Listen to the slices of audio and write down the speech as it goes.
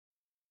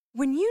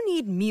When you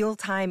need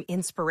mealtime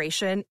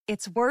inspiration,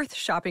 it's worth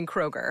shopping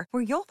Kroger,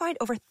 where you'll find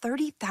over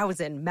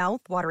 30,000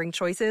 mouth-watering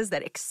choices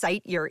that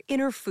excite your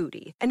inner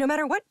foodie. And no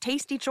matter what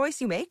tasty choice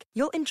you make,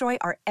 you'll enjoy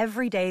our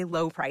everyday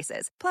low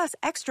prices, plus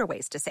extra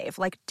ways to save,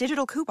 like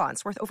digital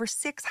coupons worth over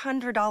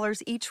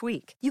 $600 each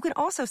week. You can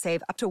also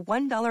save up to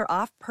 $1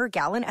 off per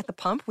gallon at the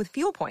pump with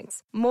fuel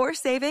points. More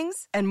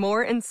savings and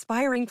more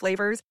inspiring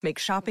flavors make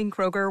shopping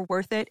Kroger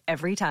worth it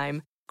every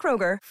time.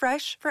 Kroger,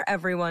 fresh for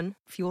everyone.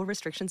 Fuel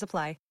restrictions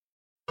apply.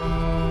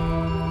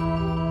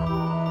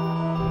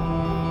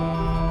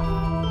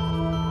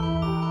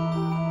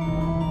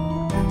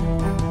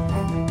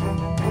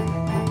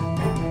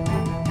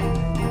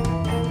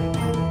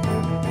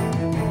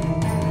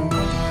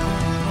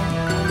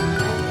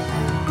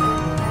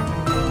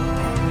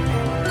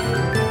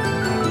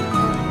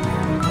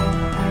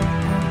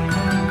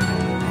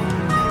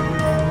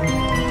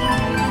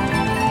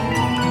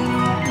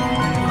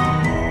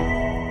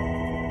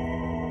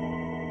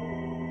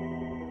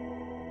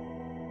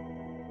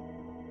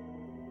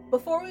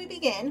 Before we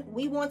begin,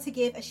 we want to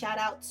give a shout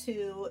out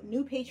to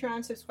new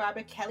Patreon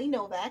subscriber Kelly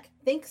Novak.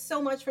 Thanks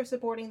so much for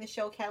supporting the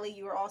show, Kelly.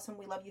 You are awesome.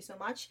 We love you so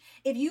much.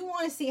 If you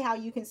want to see how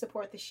you can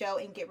support the show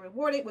and get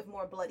rewarded with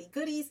more bloody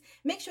goodies,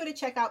 make sure to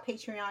check out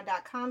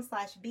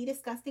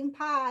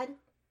patreon.com/BeDisgustingPod.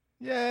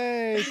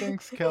 Yay!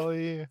 Thanks,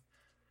 Kelly.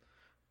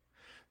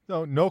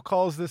 So, no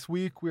calls this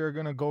week. We are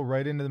going to go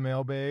right into the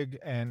mailbag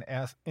and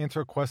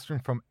answer a question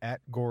from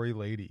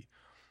 @GoryLady.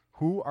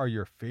 Who are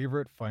your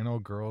favorite final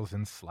girls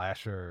in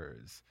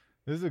slashers?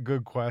 This is a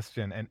good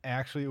question, and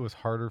actually it was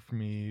harder for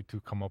me to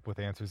come up with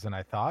answers than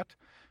I thought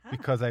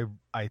because I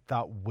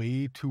thought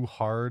way too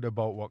hard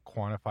about what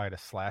quantified a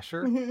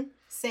slasher. Mm-hmm.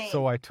 Same.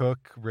 So I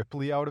took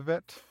Ripley out of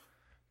it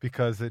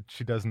because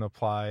she doesn't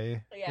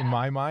apply in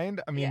my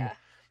mind. I mean,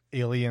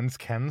 aliens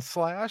can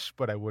slash,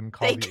 but I wouldn't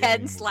call they the can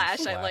alien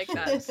slash. I like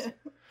that.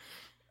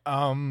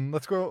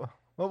 Let's go.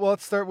 Well,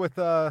 let's start with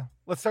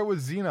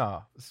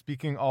Xena,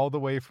 speaking all the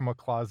way from a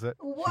closet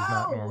she's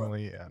not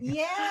normally in.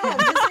 Yeah,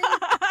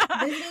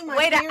 visiting my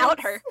way parents. to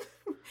out her.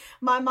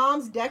 My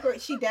mom's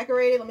she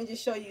decorated. Let me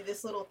just show you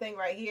this little thing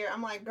right here.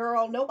 I'm like,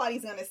 girl,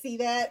 nobody's gonna see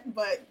that,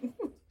 but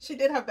she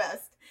did her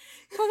best.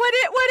 But what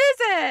is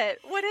it?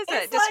 What is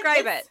it?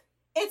 Describe it.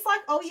 It's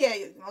like, oh yeah,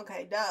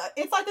 okay, duh.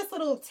 It's like this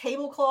little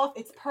tablecloth.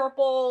 It's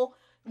purple.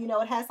 You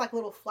know, it has like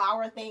little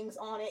flower things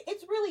on it.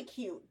 It's really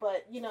cute,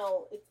 but you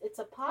know, it's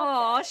a podcast.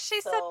 Oh, she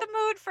set the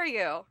mood for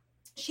you.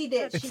 She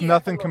did. It's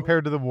nothing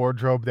compared to the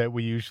wardrobe that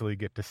we usually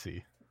get to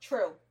see.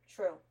 True.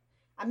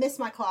 I miss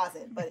my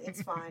closet, but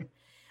it's fine.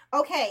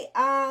 Okay,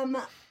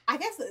 I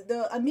guess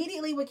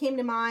immediately what came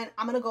to mind,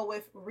 I'm gonna go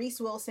with Reese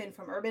Wilson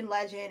from Urban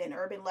Legend and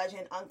Urban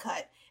Legend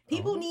Uncut.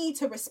 People need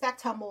to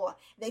respect her more.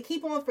 They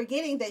keep on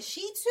forgetting that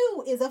she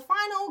too is a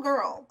final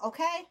girl.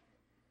 Okay.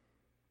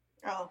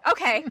 Oh.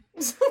 Okay.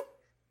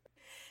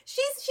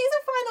 She's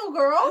a final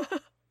girl.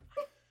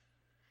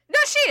 No,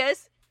 she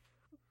is.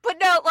 But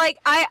no, like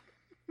I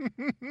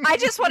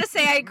just want to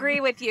say I agree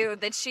with you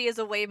that she is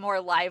a way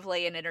more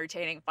lively and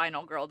entertaining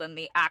final girl than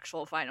the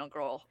actual final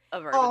girl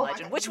of Urban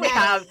Legend, which we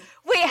have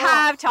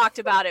talked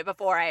about it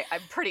before.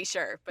 I'm pretty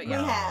sure, but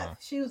yeah, we have.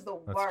 She was the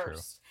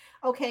worst.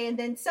 True. Okay, and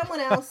then someone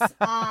else.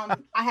 I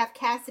have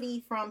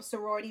Cassidy from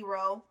Sorority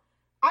Row.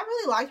 I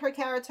really liked her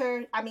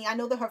character. I mean, I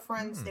know that her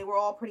friends they were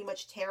all pretty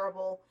much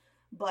terrible,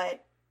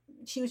 but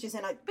she was just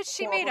in a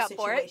she made up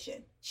situation. For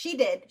it. She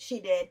did.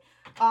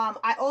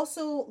 I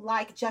also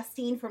like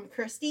Justine from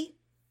Kirstie.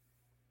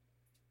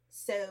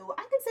 So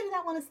I consider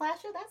that one a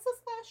slasher. That's a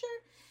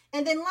slasher.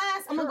 And then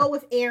last, I'm going to go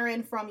with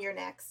Erin from You're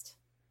Next.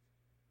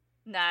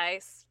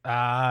 Nice.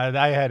 I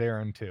had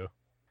Erin too.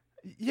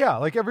 Yeah,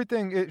 like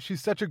everything.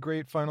 She's such a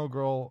great final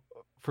girl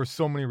for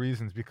so many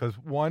reasons. Because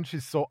one,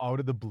 she's so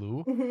out of the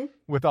blue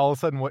with all of a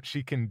sudden what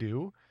she can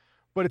do.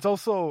 But it's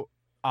also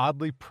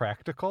oddly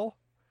practical.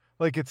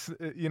 Like it's,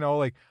 you know,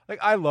 like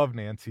I love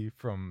Nancy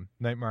from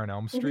Nightmare on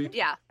Elm Street.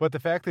 Yeah. But the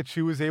fact that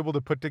she was able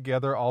to put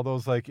together all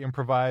those like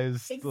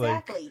improvised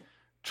like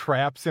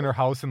traps in her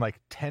house in like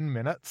 10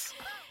 minutes.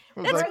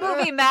 That's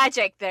movie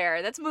magic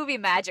there. That's movie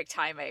magic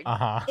timing.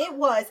 It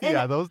was. And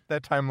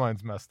that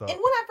timeline's messed up. And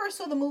when I first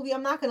saw the movie,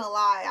 I'm not going to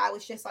lie, I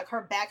was just like,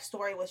 her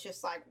backstory was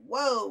just like,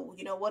 whoa,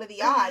 you know, what are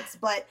the odds?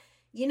 But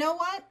you know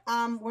what?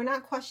 We're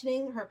not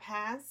questioning her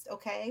past,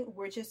 okay?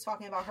 We're just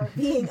talking about her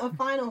being a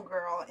final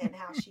girl and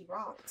how she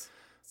rocked.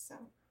 So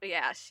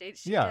yeah, she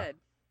did.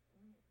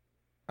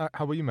 How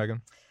about you,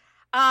 Megan?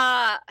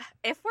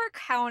 If we're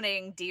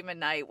counting Demon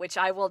Knight, which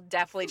I will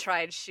definitely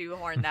try and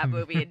shoehorn that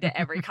movie into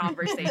every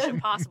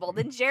conversation possible,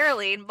 then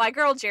Geraldine, my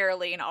girl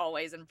Geraldine,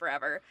 always and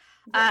forever.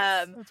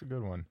 Yes. That's a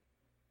good one.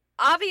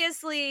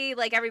 Obviously,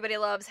 like everybody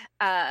loves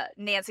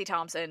Nancy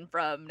Thompson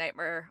from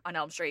Nightmare on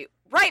Elm Street,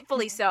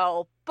 rightfully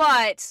so.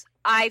 But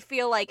I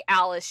feel like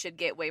Alice should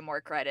get way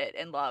more credit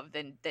and love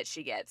than that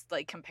she gets,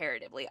 like,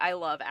 comparatively. I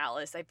love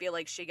Alice. I feel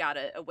like she got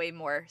a way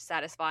more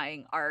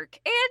satisfying arc.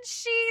 And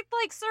she,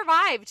 like,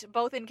 survived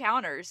both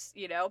encounters,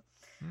 you know?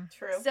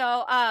 True.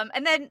 So,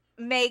 and then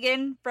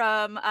Megan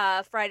from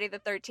Friday the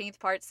 13th,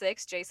 Part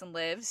 6, Jason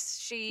Lives.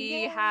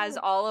 She has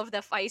all of the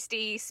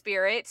feisty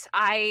spirit.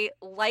 I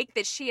like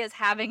that she is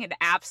having an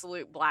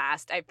absolute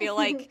blast. I feel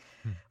like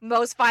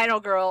most final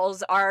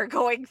girls are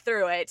going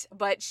through it,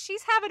 but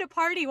she's having a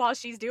party while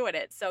she's doing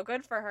it. So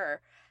good for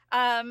her.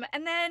 And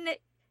then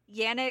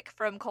Yannick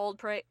from Cold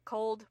Prey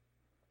 1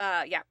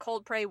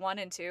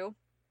 and 2.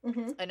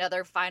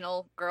 Another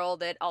final girl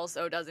that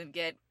also doesn't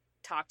get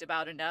talked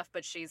about enough,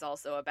 but she's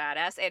also a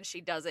badass, and she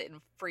does it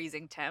in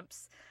freezing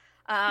temps.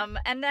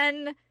 And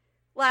then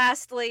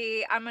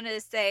lastly, I'm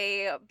gonna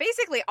say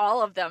basically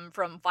all of them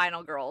from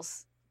Final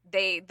Girls.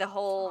 The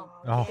whole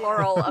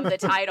plural of the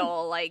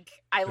title,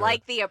 like, I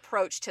like the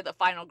approach to the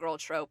final girl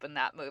trope in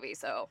that movie,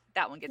 so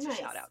that one gets a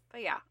shout out.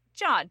 But yeah,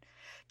 John,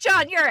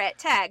 you're it.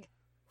 Tag.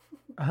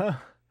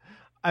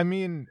 I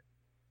mean,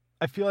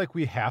 I feel like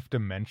we have to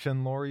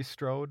mention Laurie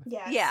Strode.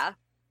 Yes. Yeah.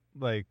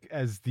 Like,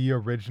 as the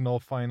original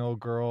final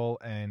girl,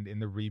 and in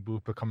the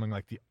reboot becoming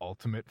like the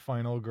ultimate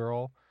final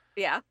girl.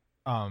 Yeah.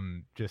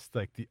 Just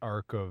like the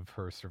arc of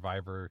her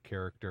survivor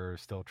character,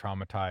 still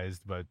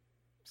traumatized, but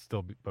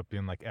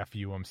being like, F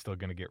you, I'm still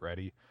gonna get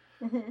ready.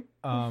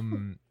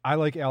 I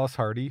like Alice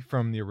Hardy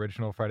from the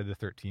original Friday the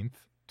 13th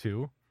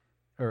too,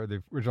 or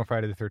the original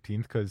Friday the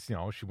 13th, because, you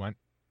know, she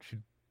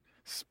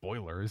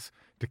spoilers,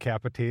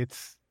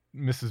 decapitates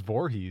Mrs.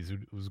 Voorhees, who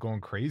was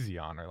going crazy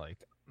on her. Like,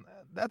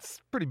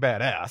 that's pretty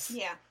badass.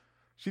 Yeah.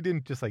 She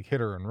didn't just like hit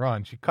her and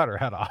run. She cut her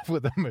head off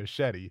with a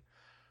machete.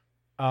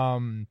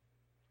 And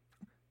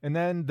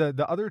then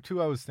the other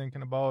two I was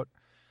thinking about,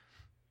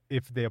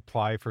 if they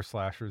apply for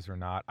slashers or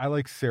not. I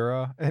like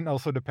Sarah, and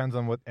also depends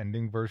on what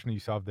ending version you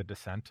saw of The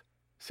Descent.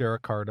 Sarah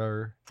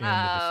Carter in The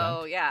Descent.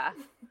 Oh, yeah.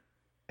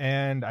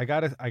 And I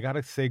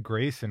gotta say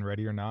Grace in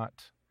Ready or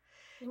Not.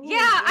 Ooh, yeah,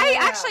 I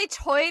actually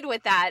toyed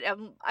with that.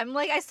 I'm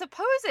like, I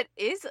suppose it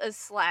is a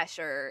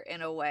slasher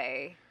in a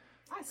way.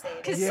 I say it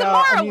Because is.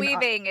 Samara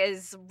Weaving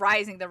is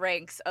rising the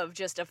ranks of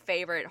just a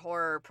favorite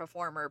horror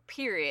performer,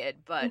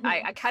 period. But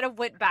I kind of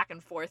went back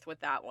and forth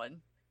with that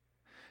one.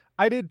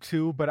 I did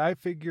too, but I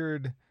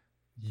figured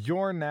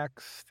You're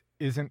Next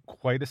isn't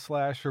quite a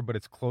slasher, but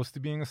it's close to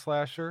being a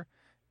slasher.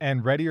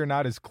 And Ready or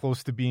Not is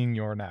close to being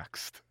You're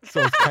Next.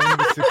 So it's kind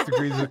of a 6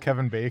 degrees of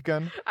Kevin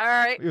Bacon. All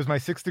right. It was my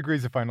 6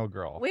 degrees of Final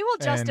Girl. We will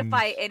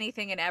justify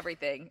anything and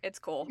everything. It's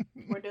cool.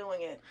 We're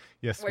doing it.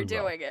 Yes, We're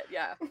doing it,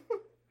 yeah.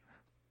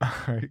 All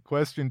right,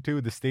 question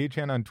 2. The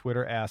Stagehand on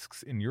Twitter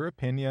asks, in your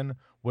opinion,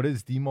 what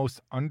is the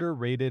most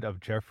underrated of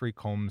Jeffrey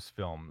Combs'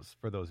 films?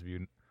 For those of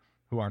you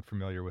who aren't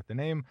familiar with the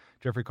name,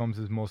 Jeffrey Combs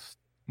is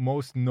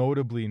most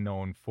notably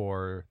known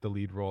for the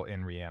lead role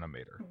in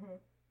Reanimator.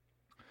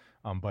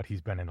 But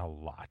he's been in a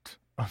lot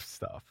of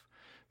stuff.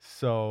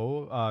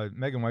 So,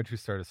 Megan, why don't you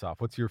start us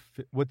off?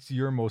 What's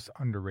your most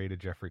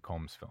underrated Jeffrey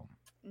Combs film?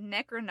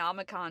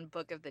 Necronomicon: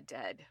 Book of the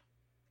Dead.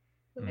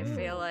 I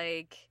feel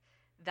like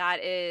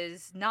that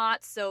is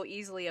not so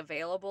easily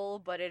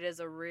available, but it is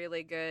a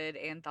really good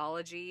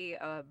anthology,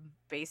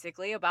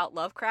 basically about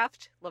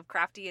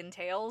Lovecraftian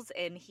tales,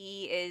 and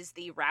he is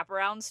the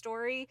wraparound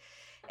story,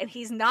 and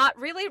he's not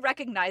really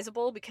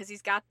recognizable because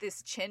he's got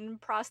this chin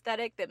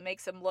prosthetic that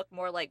makes him look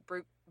more like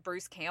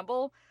Bruce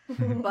Campbell,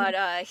 but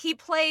he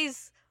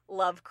plays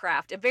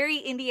Lovecraft, a very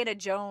Indiana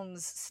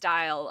Jones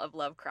style of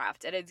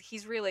Lovecraft, and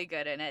he's really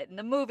good in it, and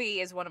the movie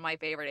is one of my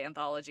favorite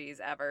anthologies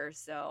ever,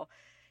 so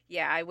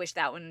yeah, I wish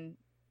that one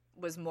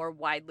was more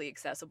widely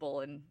accessible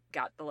and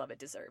got the love it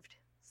deserved.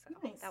 So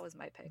that was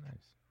my pick.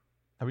 Nice.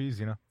 How about you,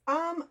 Zena?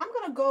 I'm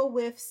gonna go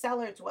with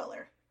Cellar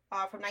Dweller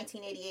from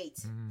 1988.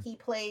 He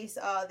plays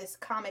this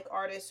comic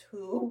artist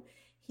who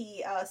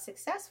he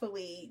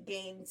successfully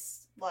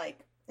gains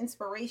like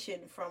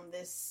inspiration from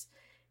this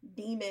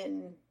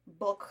demon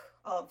book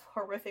of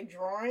horrific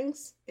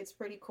drawings. It's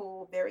pretty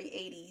cool, very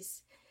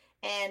 80s.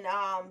 And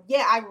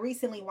yeah, I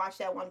recently watched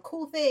that one.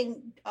 Cool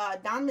thing,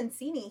 Don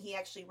Mancini, he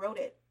actually wrote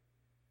it.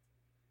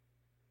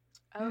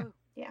 Oh.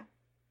 Yeah.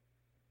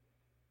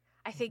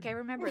 I think I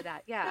remember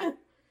that, yeah.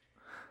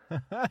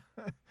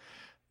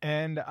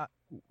 And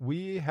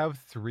we have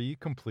 3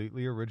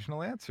 completely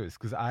original answers,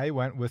 because I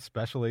went with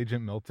Special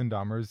Agent Milton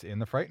Dahmer's in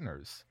The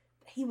Frighteners.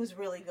 He was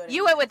really good.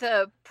 You went with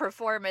a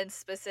performance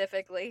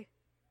specifically.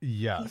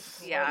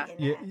 Yes. Yeah.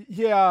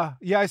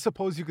 Yeah. I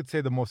suppose you could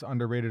say the most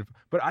underrated,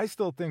 but I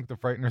still think The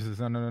Frighteners is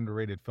an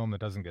underrated film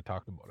that doesn't get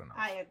talked about enough.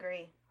 I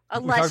agree.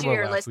 Unless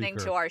you're listening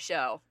to our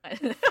show.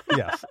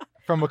 Yes,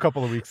 from a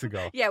couple of weeks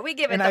ago. Yeah, we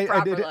give it the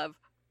proper love.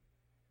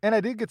 And I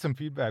did get some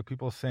feedback,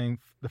 people saying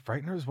The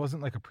Frighteners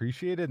wasn't like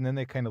appreciated, and then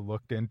they kind of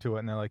looked into it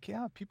and they're like,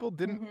 yeah, people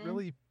didn't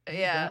really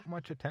pay that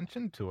much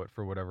attention to it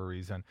for whatever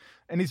reason.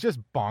 And he's just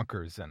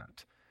bonkers in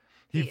it.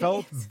 He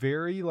felt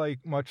very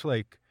much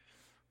like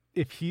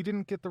if he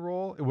didn't get the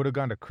role, it would have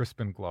gone to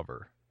Crispin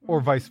Glover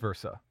or vice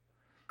versa.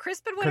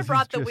 Crispin would have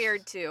brought the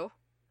weird too.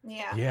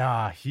 Yeah.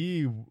 Yeah,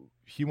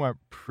 he went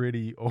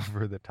pretty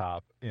over the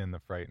top in The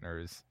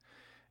Frighteners.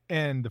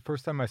 And the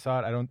first time I saw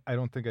it, I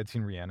don't think I'd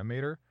seen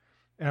Reanimator,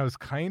 and I was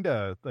kind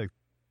of like,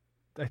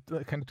 I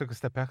kind of took a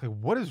step back, like,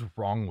 what is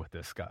wrong with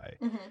this guy?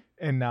 Mm-hmm.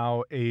 And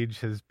now age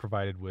has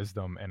provided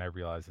wisdom, and I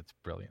realize it's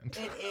brilliant.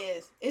 It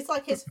is. It's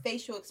like his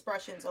facial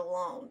expressions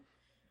alone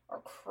are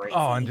crazy.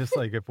 Oh, and just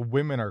like if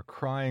women are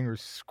crying or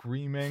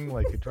screaming,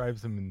 like it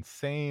drives them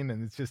insane,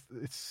 and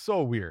it's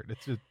so weird.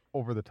 It's just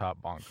over the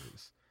top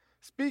bonkers.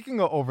 Speaking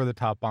of over the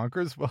top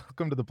bonkers,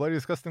 welcome to the Bloody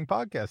Disgusting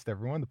Podcast,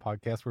 everyone. The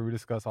podcast where we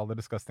discuss all the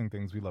disgusting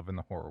things we love in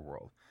the horror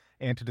world.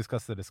 And to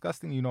discuss the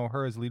disgusting, you know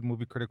her as lead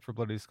movie critic for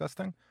Bloody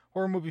Disgusting,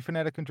 horror movie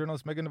fanatic and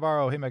journalist Megan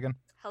Navarro. Hey, Megan.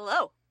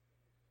 Hello.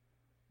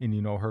 And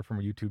you know her from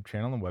her YouTube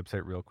channel and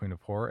website Real Queen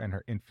of Horror and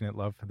her infinite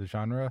love for the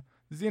genre,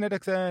 Zena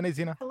Dixon. Hey,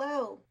 Zena.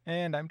 Hello.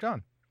 And I'm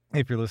John.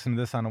 If you're listening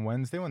to this on a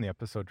Wednesday when the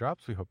episode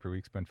drops, we hope your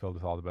week's been filled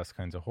with all the best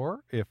kinds of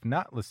horror. If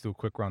not, let's do a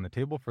quick round the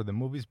table for the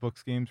movies,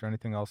 books, games, or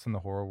anything else in the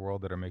horror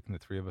world that are making the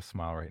three of us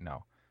smile right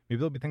now. Maybe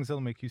there'll be things that'll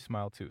make you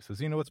smile too. So,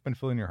 Zena, what's been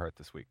filling your heart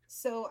this week?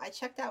 So I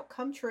checked out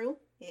Come True.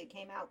 It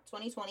came out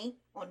 2020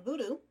 on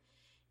Vudu.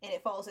 And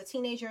it follows a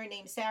teenager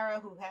named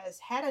Sarah who has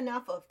had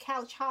enough of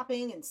couch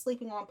hopping and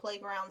sleeping on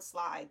playground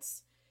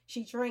slides.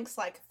 She drinks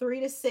like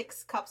 3 to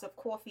 6 cups of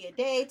coffee a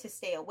day to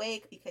stay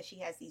awake because she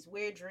has these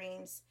weird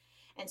dreams.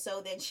 And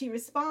so then she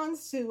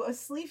responds to a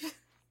sleep.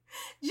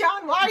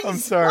 John, why are you I'm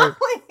sorry.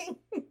 smiling?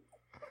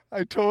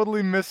 I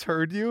totally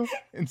misheard you.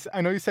 And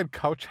I know you said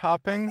couch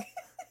hopping.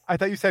 I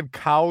thought you said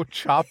cow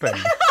chopping.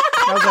 And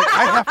I was like,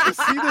 I have to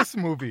see this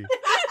movie.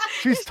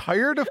 She's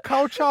tired of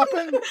couch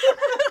hopping?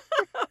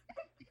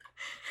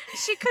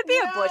 She could be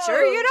a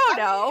butcher. You don't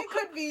know. It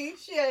could be.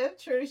 Yeah,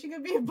 true. She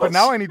could be a butcher. But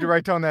now I need to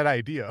write down that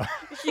idea.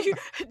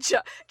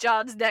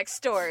 John's next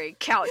story,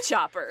 cow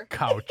chopper.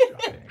 Couch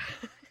chopping.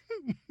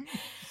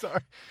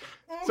 Sorry.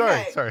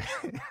 Okay. Sorry.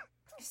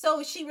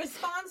 So she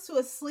responds to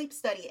a sleep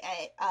study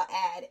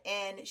ad,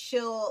 and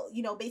she'll,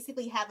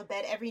 basically have a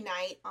bed every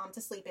night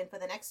to sleep in for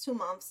the next 2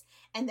 months,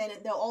 and then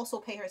they'll also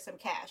pay her some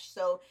cash.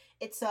 So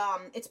it's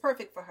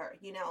perfect for her.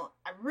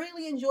 I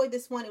really enjoyed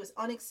this one. It was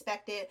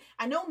unexpected.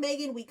 I know,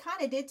 Megan, we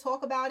kind of did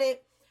talk about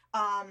it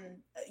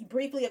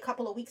briefly a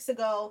couple of weeks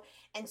ago,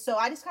 and so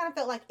I just kind of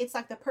felt like it's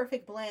like the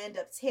perfect blend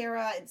of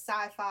terror and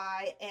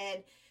sci-fi.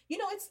 And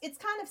it's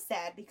kind of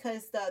sad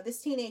because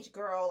this teenage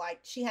girl, like,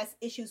 she has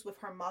issues with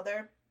her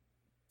mother.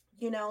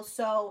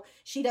 So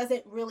she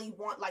doesn't really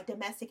want like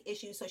domestic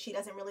issues. So she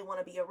doesn't really want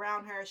to be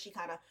around her. She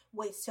kind of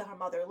waits till her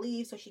mother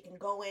leaves so she can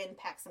go in,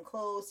 pack some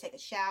clothes, take a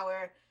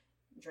shower,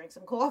 drink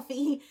some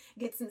coffee,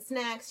 get some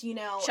snacks,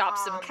 Chop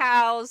some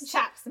cows.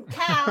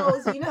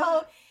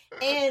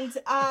 And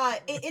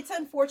it's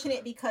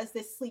unfortunate because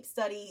this sleep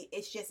study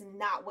is just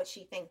not what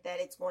she thinks that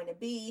it's going to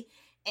be.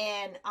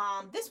 And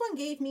this one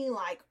gave me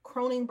like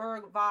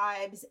Cronenberg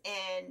vibes,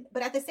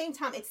 but at the same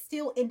time, it's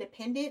still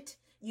independent.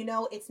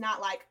 It's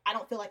not like, I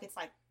don't feel like it's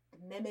like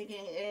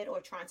mimicking it or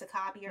trying to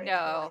copy or anything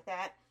like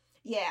that.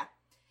 Yeah.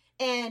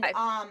 And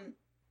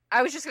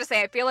I was just going to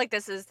say, I feel like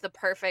this is the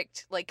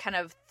perfect, like, kind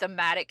of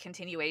thematic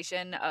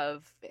continuation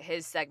of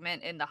his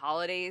segment in the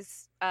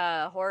holidays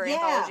horror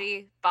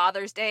anthology,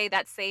 Father's Day,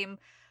 that same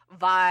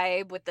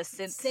vibe with the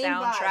synth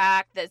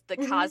soundtrack, the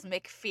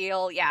cosmic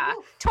feel. Yeah.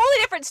 Ooh. Totally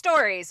different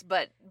stories,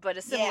 but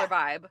a similar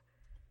vibe.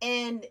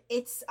 And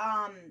it's,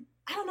 I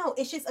don't know.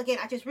 It's just, again,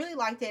 I just really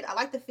liked it. I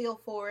like the feel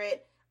for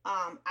it.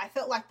 I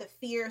felt like the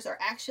fears are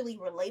actually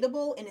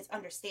relatable, and it's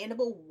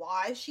understandable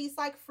why she's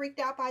like freaked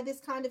out by this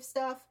kind of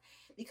stuff.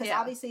 Because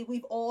obviously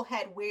we've all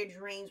had weird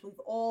dreams. We've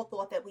all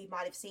thought that we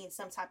might have seen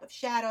some type of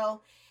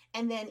shadow.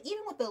 And then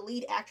even with the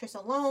lead actress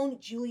alone,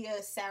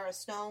 Julia Sarah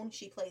Stone,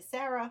 she plays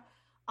Sarah.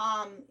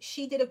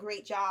 She did a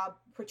great job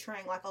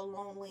portraying like a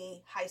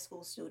lonely high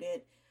school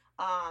student.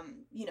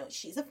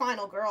 She's a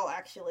final girl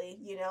actually,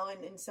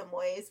 in some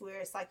ways where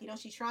it's like,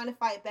 she's trying to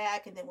fight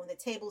back. And then when the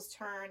tables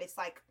turn, it's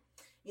like,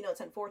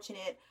 it's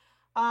unfortunate.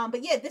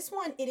 But yeah, this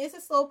one, it is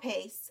a slow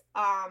pace.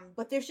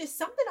 But there's just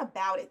something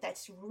about it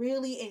that's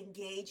really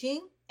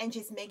engaging and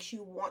just makes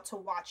you want to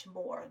watch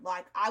more.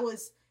 Like, I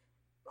was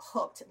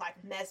hooked, like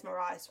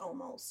like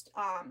almost.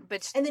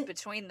 And then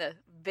between the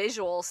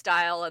visual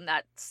style and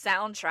that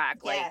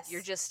soundtrack, like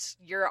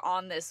you're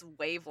on this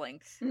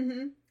wavelength.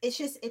 Mm-hmm.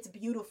 It's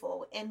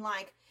beautiful. And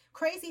like,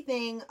 crazy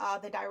thing,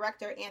 the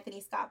director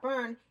Anthony Scott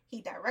Byrne,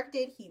 he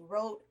directed, he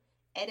wrote,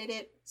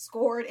 edited,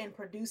 scored, and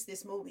produced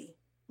this movie.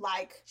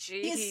 Like,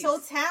 he's so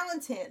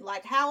talented.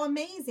 Like, how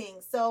amazing.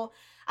 So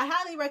I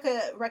highly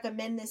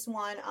recommend this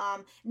one.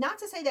 Not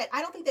to say that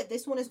I don't think that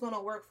this one is going to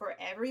work for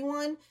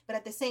everyone, but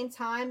at the same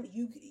time,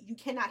 you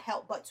cannot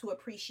help but to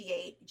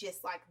appreciate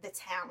just like the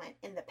talent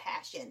and the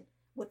passion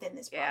within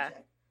this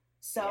project.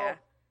 So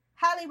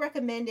highly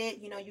recommend it.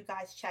 You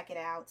guys check it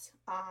out.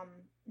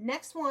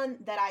 Next one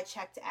that I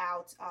checked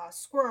out,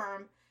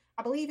 Squirm.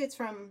 I believe it's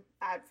from,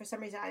 for some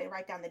reason I didn't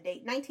write down the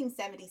date,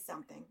 1970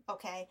 something.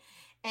 Okay.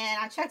 And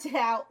I checked it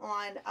out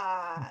on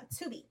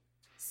Tubi.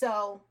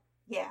 So,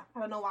 yeah,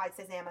 I don't know why it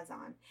says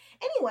Amazon.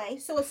 Anyway,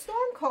 so a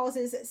storm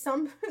causes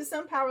some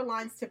power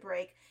lines to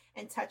break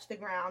and touch the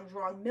ground,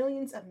 drawing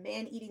millions of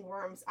man-eating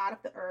worms out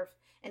of the earth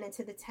and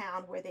into the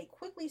town, where they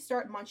quickly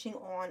start munching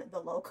on the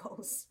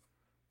locals.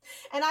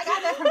 And I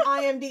got that from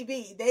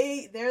IMDb.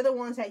 They're the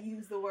ones that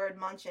use the word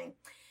munching.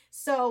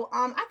 So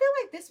I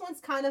feel like this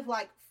one's kind of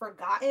like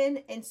forgotten.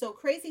 And so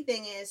crazy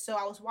thing is, so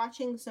I was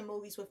watching some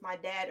movies with my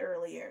dad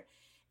earlier,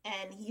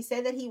 and he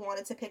said that he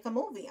wanted to pick a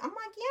movie. I'm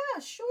like,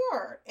 yeah,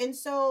 sure. And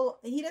so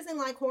he doesn't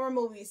like horror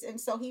movies, and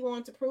so he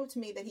wanted to prove to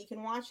me that he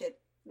can watch it.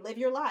 Live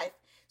your life.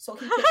 So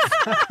he picked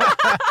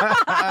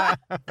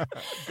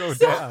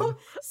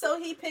so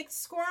he picked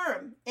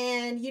Squirm.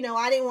 And, you know,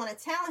 I didn't want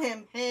to tell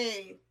him,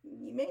 hey,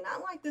 you may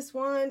not like this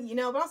one, you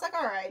know, but I was like,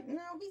 all right,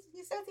 no,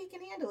 he says he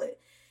can handle it.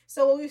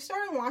 So we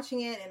started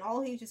watching it, and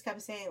all he just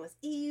kept saying was,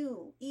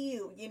 ew,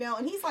 ew, you know,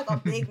 and he's like a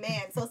big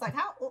man. So it's like,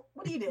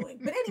 what are you doing?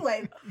 But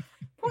anyway,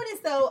 point is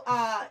though,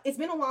 it's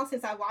been a while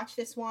since I watched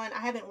this one. I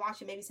haven't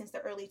watched it maybe since the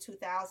early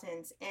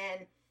 2000s.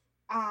 And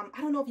I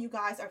don't know if you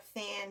guys are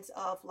fans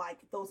of like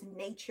those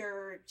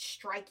nature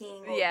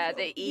striking. Or, yeah,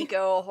 the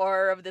eco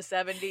horror of the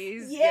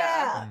 70s.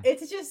 Yeah,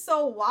 it's just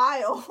so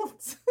wild,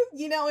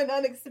 you know, and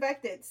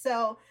unexpected.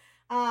 So,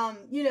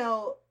 you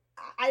know,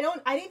 I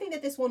didn't think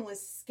that this one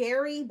was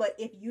scary, but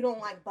if you don't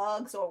like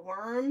bugs or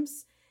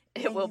worms,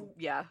 it will,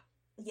 yeah,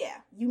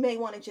 you may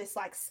want to just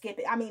like skip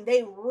it. I mean,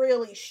 they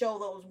really show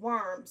those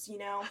worms, you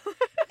know,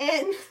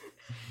 and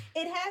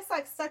it has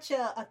like such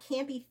a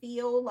campy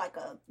feel, like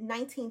a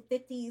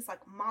 1950s like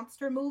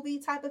monster movie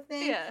type of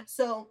thing. Yeah.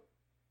 So,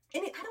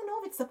 and I don't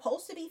know if it's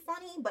supposed to be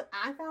funny, but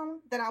I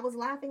found that I was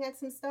laughing at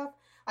some stuff.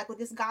 Like when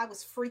this guy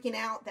was freaking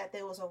out that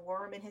there was a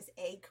worm in his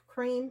egg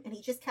cream, and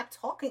he just kept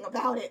talking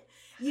about it,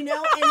 you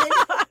know? And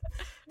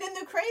then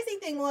the crazy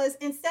thing was,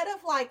 instead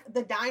of like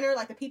the diner,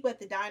 like the people at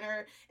the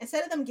diner,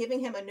 instead of them giving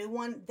him a new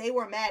one, they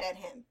were mad at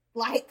him.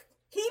 Like,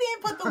 he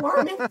didn't put the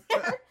worm in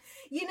there,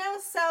 you know?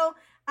 So,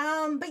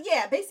 but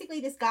yeah,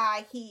 basically this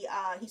guy,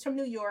 he's from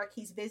New York.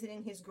 He's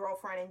visiting his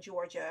girlfriend in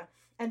Georgia.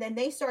 And then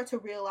they start to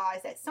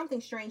realize that something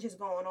strange is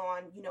going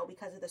on, you know,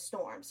 because of the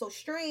storm. So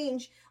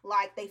strange,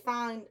 like they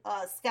find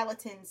a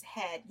skeleton's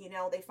head, you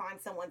know, they find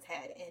someone's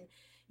head. And,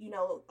 you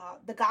know,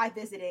 the guy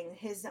visiting,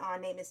 his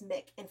name is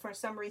Mick. And for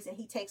some reason,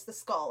 he takes the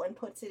skull and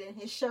puts it in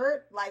his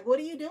shirt. Like, what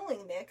are you doing,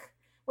 Mick?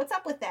 What's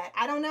up with that?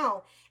 I don't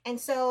know. And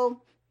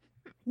so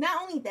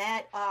not only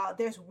that,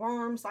 there's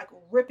worms like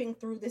ripping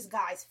through this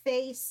guy's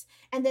face.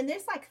 And then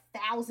there's like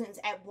thousands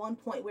at one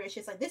point where it's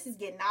just like, this is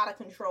getting out of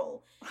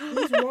control.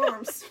 These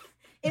worms...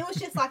 It was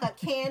just like a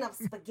can of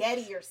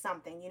spaghetti or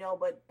something, you know,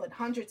 but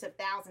hundreds of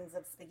thousands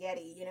of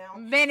spaghetti, you know.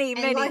 Many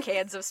like,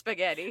 cans of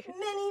spaghetti.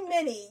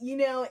 Many, you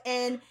know.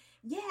 And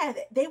yeah,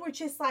 they were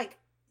just like,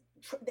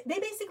 they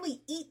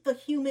basically eat the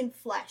human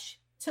flesh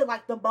to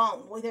like the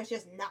bone where there's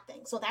just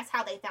nothing. So that's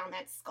how they found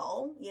that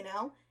skull, you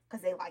know,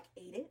 because they like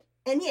ate it.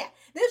 And yeah,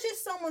 there's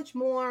just so much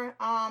more.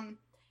 Yeah,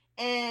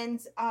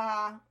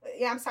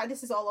 I'm sorry,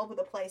 this is all over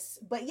the place.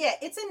 But yeah,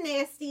 it's a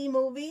nasty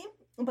movie,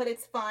 but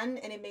it's fun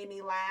and it made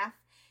me laugh.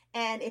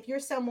 And if you're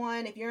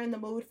in the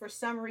mood for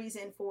some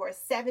reason for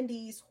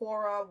 70s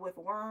horror with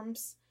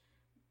worms,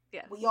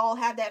 yeah, we all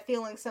have that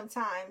feeling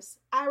sometimes,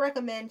 I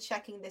recommend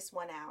checking this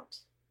one out.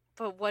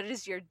 But what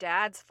is your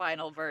dad's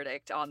final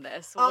verdict on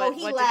this? Oh,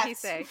 what left. did he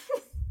say?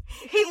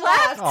 He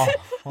left. Oh.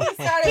 He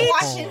started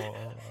watching.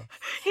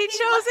 He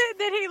chose it,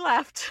 then he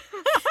left.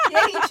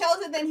 Yeah, he chose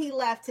it, then he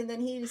left, and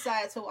then he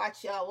decided to watch,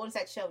 what is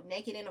that show,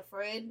 Naked and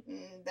Afraid?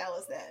 That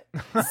was that.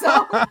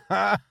 So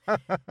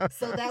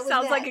that was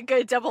Sounds that. like a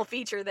good double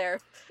feature there.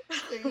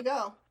 There you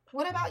go.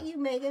 What about you,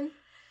 Megan?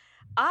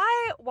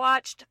 I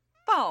watched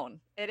Phone.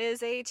 It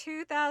is a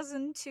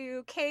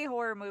 2002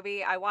 K-horror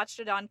movie. I watched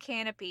it on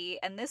Canopy,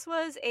 and this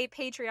was a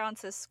Patreon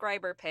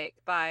subscriber pick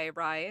by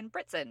Ryan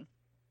Britson.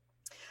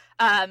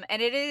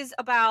 And it is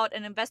about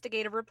an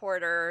investigative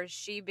reporter.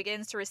 She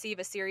begins to receive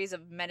a series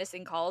of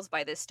menacing calls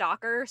by this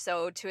stalker.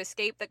 So to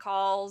escape the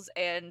calls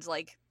and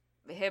like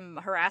him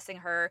harassing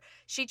her,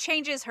 she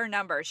changes her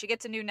number. She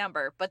gets a new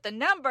number, but the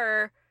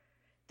number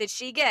that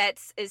she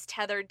gets is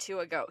tethered to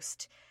a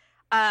ghost.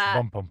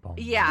 Bum, bum, bum.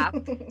 Yeah.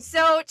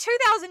 So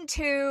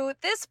 2002,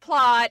 this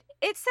plot,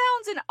 it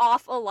sounds an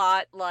awful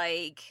lot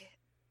like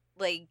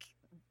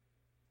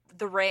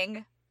The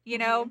Ring, you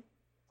know?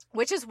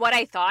 Which is what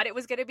I thought it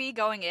was going to be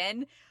going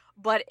in,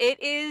 but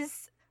it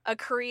is a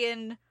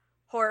Korean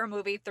horror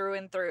movie through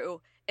and through,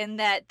 in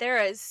that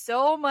there is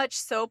so much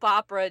soap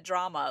opera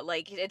drama.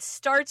 Like, it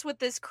starts with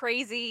this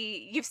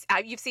crazy...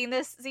 You've seen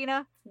this,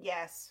 Zena?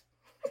 Yes.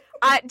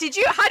 How do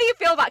you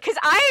feel about... Because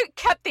I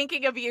kept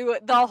thinking of you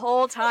the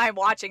whole time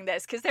watching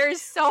this, because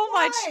there's so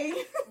much...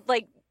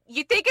 Like,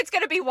 you think it's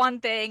going to be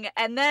one thing,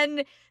 and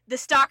then the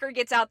stalker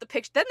gets out the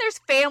picture. Then there's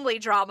family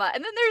drama,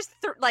 and then there's,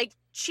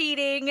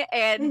 cheating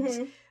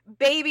and...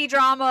 baby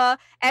drama,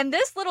 and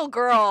this little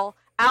girl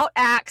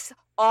outacts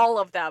all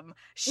of them.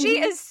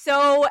 She is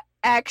so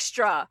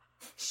extra.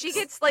 She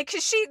gets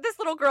because this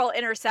little girl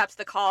intercepts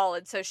the call,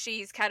 and so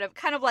she's kind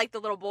of like the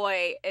little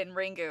boy in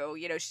Ringu.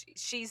 You know,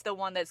 she's the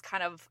one that's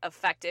kind of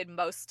affected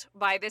most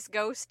by this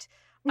ghost.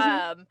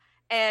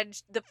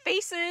 And the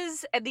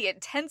faces and the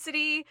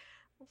intensity,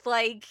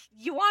 Like,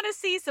 you want to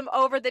see some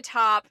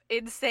over-the-top,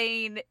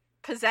 insane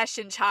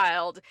possession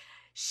child.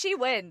 She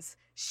wins.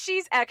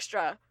 She's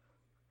extra.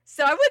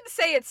 So I wouldn't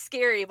say it's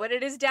scary, but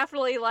it is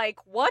definitely like,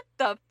 what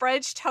the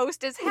French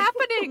toast is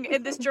happening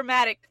in this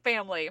dramatic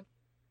family?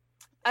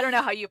 I don't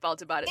know how you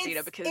felt about it,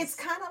 Zena, because it's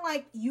kind of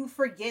like you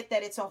forget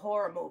that it's a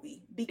horror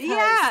movie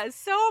because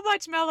so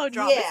much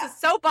melodrama. Yeah. It's a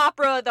soap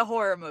opera, the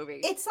horror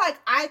movie. It's like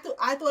I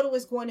thought it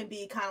was going to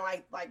be kind of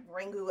like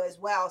Ringu as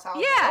well. So I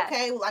was like,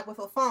 okay, like with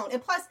a phone, and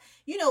plus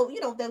you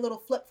know their little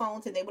flip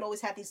phones, and they would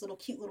always have these little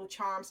cute little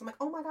charms. I'm like,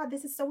 oh my god,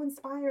 this is so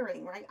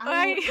inspiring, right?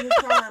 I want your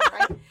charm,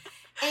 right?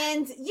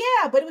 And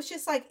yeah, but it was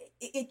just like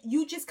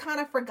you just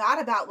kind of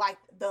forgot about like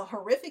the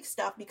horrific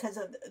stuff because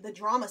of the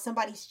drama.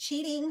 Somebody's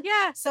cheating.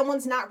 Yeah.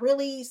 Someone's not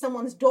really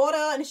someone's daughter,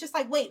 and it's just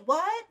like, wait,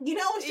 what? You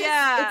know, it's just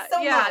it's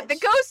so much.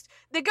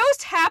 The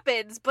ghost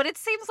happens, but it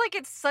seems like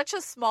it's such a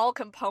small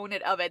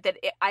component of it that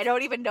I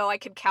don't even know I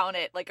can count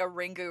it like a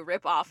Ringu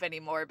ripoff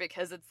anymore,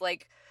 because it's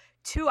like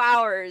 2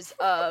 hours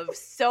of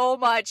so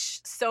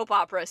much soap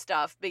opera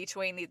stuff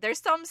between these. There's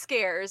some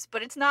scares,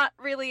 but it's not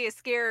really a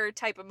scare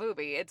type of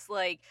movie. It's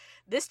like,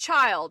 this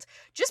child,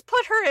 just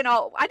put her in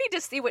all. I need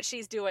to see what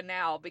she's doing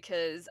now,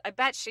 because I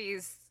bet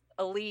she's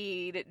a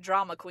lead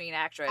drama queen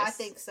actress. I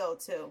think so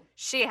too.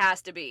 She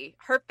has to be.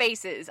 Her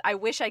faces, I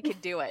wish I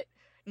could do it.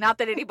 Not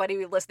that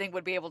anybody listening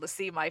would be able to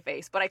see my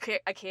face, but I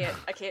can't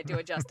do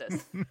it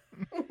justice.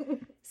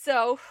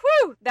 So,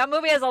 that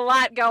movie has a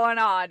lot going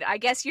on. I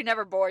guess you're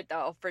never bored,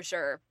 though, for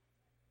sure.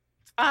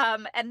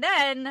 And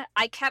then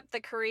I kept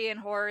the Korean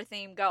horror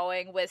theme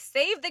going with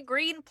Save the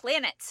Green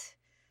Planet.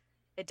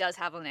 It does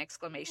have an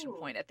exclamation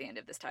point at the end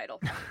of this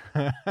title.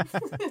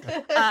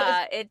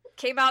 It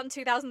came out in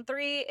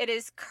 2003. It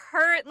is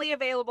currently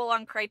available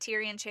on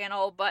Criterion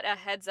Channel, but a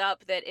heads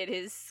up that it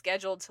is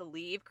scheduled to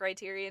leave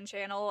Criterion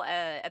Channel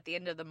at the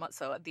end of the month,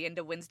 so at the end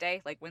of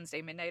Wednesday, like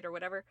Wednesday midnight or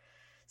whatever.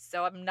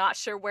 So I'm not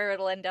sure where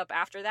it'll end up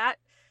after that.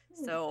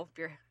 So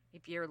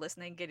if you're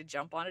listening, get a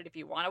jump on it if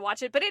you want to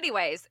watch it. But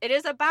anyways, it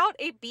is about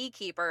a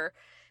beekeeper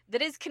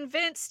that is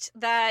convinced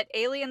that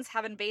aliens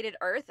have invaded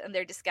Earth and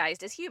they're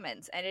disguised as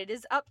humans, and it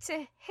is up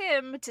to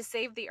him to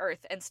save the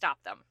Earth and stop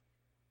them.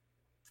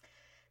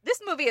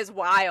 This movie is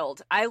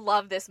wild. I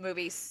love this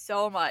movie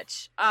so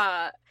much.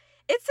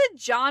 It's a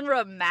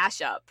genre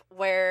mashup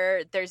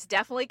where there's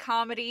definitely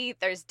comedy,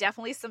 there's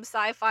definitely some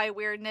sci-fi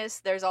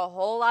weirdness, there's a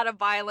whole lot of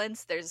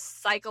violence, there's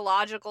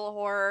psychological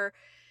horror.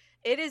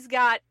 It has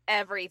got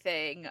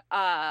everything.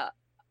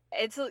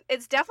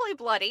 It's definitely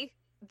bloody.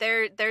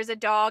 There's a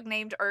dog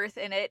named Earth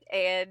in it,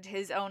 and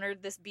his owner,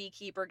 this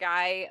beekeeper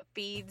guy,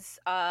 feeds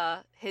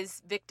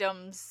his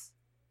victims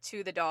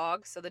to the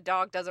dog. So the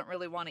dog doesn't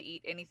really want to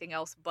eat anything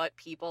else but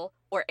people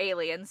or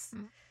aliens.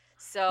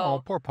 So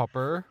oh, poor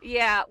pupper.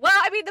 Yeah. Well,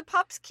 I mean, the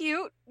pup's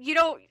cute. He's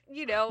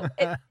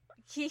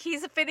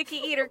a finicky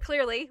eater,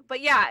 clearly.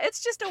 But yeah,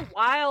 it's just a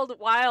wild,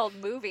 wild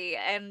movie,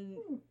 and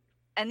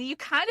you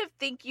kind of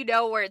think you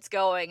know where it's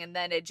going, and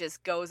then it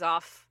just goes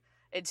off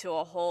into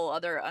a whole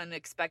other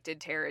unexpected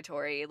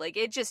territory. Like,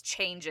 it just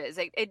changes.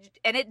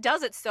 And it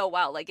does it so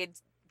well. Like,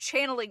 it's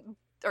channeling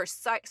or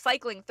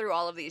cycling through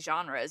all of these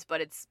genres,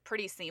 but it's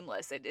pretty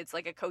seamless. It's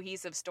like a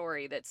cohesive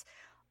story that's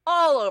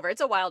all over.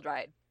 It's a wild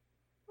ride.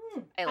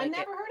 I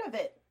never heard of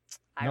it.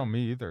 No,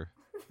 me either.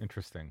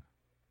 Interesting.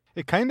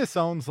 It kind of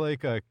sounds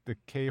like the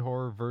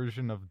K-horror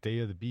version of Day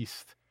of the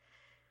Beast.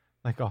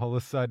 Like, all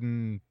of a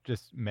sudden,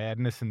 just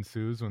madness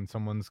ensues when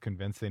someone's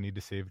convinced they need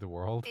to save the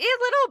world.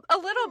 A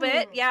little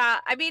bit, yeah.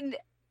 I mean,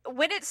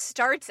 when it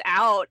starts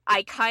out,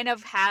 I kind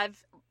of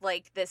have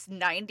like this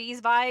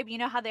 90s vibe. You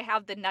know how they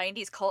have the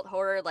 90s cult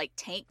horror, like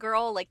Tank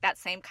Girl, like that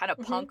same kind of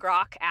punk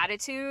rock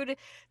attitude?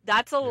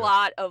 That's a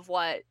lot of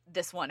what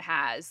this one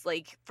has.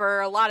 Like,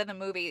 for a lot of the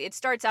movie, it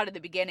starts out at the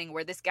beginning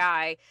where this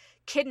guy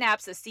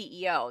kidnaps a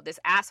CEO, this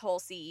asshole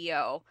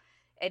CEO,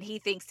 and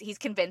he's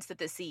convinced that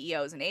the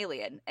CEO is an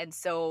alien. And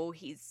so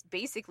he's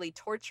basically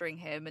torturing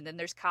him, and then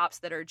there's cops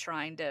that are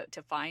trying to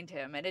find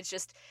him. And it's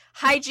just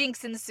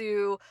hijinks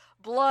ensue,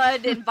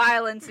 blood and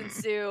violence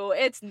ensue.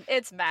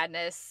 It's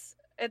madness.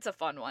 It's a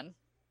fun one.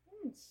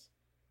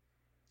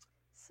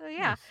 So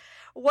yeah.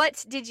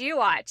 What did you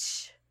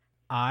watch?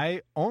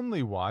 I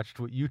only watched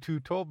what you two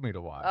told me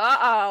to watch.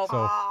 Uh-oh.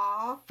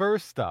 So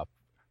first up,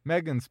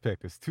 Megan's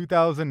pick is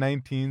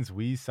 2019's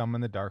We Summon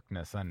the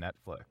Darkness on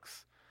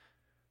Netflix.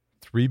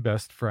 Three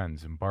best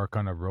friends embark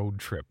on a road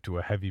trip to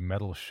a heavy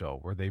metal show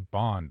where they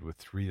bond with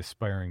three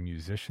aspiring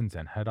musicians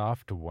and head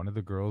off to one of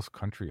the girls'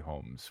 country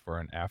homes for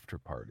an after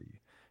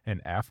party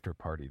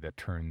that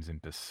turns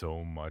into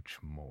so much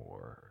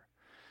more.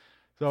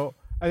 So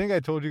I think I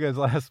told you guys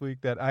last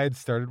week that I had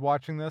started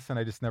watching this and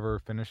I just never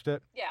finished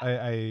it. Yeah.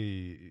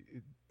 I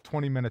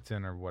 20 minutes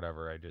in or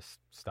whatever, I just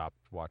stopped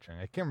watching.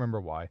 I can't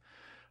remember why.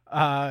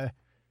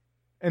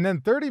 And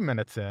then 30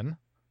 minutes in,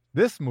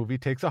 this movie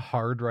takes a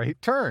hard right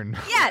turn.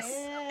 Yes,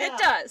 it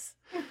does.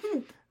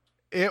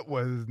 It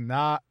was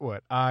not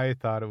what I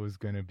thought it was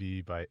going to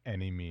be by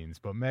any means.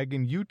 But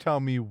Megan, you tell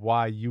me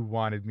why you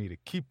wanted me to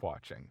keep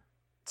watching.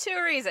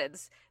 2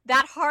 reasons.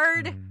 That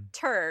hard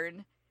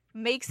turn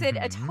makes it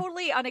a Mhm.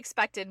 totally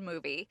unexpected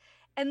movie.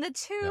 And the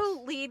two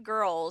Yes. lead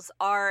girls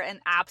are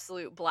an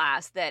absolute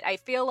blast that I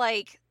feel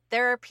like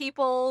there are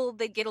people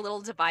that get a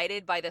little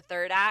divided by the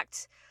third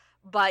act,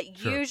 but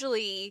Sure.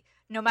 usually,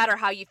 no matter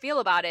how you feel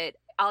about it,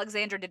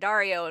 Alexandra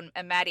Daddario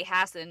and Maddie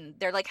Hassan,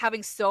 they're like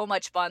having so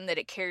much fun that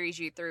it carries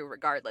you through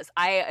regardless.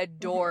 I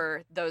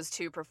adore those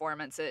two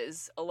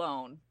performances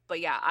alone. But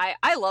yeah,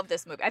 I love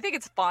this movie. I think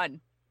it's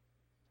fun.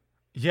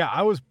 Yeah,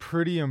 I was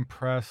pretty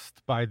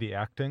impressed by the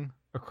acting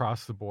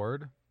across the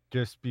board.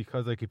 Just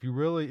because, like, if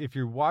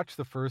you watch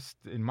the first,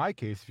 in my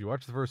case, if you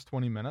watch the first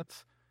 20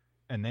 minutes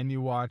and then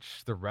you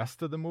watch the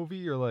rest of the movie,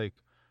 you're like,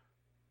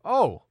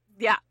 oh,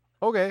 Yeah.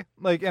 okay.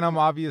 Like, and I'm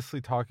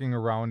obviously talking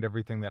around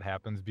everything that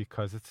happens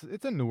because it's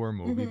a newer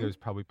movie. Mhm. There's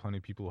probably plenty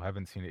of people who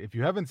haven't seen it. If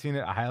you haven't seen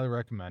it, I highly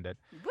recommend it.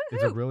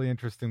 It's a Woohoo! really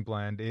interesting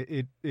blend.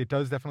 It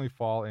does definitely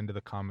fall into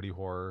the comedy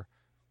horror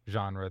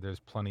genre.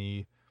 There's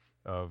plenty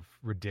of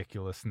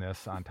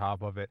ridiculousness on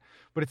top of it.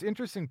 But it's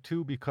interesting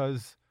too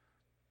because,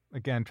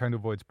 again, trying to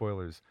avoid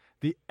spoilers,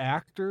 the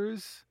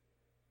actors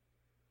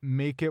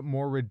make it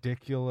more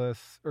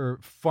ridiculous or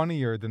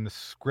funnier than the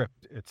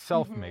script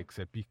itself Mhm. makes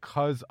it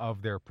because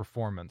of their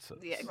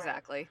performances. Yeah,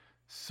 exactly.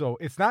 So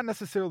it's not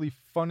necessarily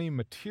funny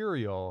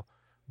material,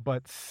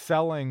 but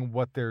selling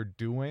what they're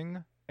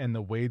doing and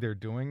the way they're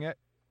doing it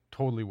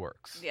totally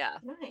works. Yeah.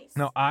 Nice.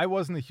 Now, I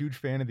wasn't a huge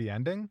fan of the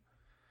ending,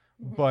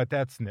 Mhm. but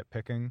that's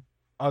nitpicking.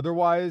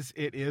 Otherwise,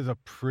 it is a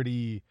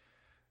pretty,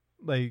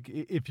 like,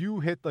 if you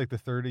hit like the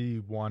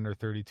 31 or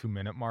 32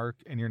 minute mark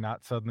and you're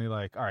not suddenly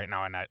like, all right,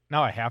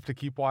 now I have to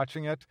keep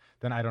watching it,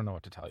 then I don't know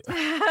what to tell you.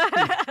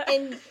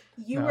 And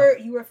you No.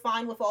 were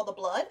fine with all the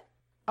blood?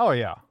 Oh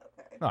yeah.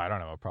 Okay. No, I don't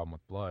have a problem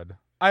with blood.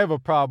 I have a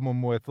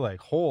problem with like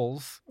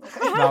holes. Okay.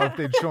 Now, if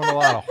they'd shown a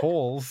lot of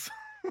holes,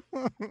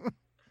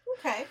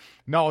 Okay.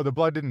 no, the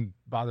blood didn't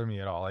bother me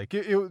at all. Like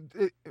it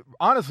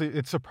honestly,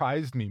 it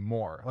surprised me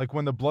more. Like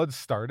when the blood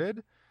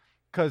started,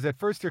 because at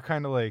first you're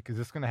kind of like, is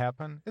this going to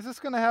happen? Is this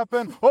going to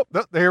happen? Oh,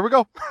 there we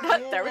go.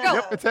 There we go.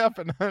 Yep, it's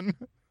happening.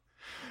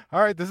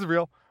 All right, this is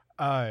real.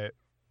 I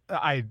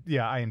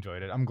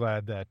enjoyed it. I'm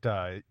glad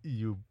that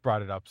you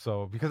brought it up.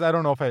 So, because I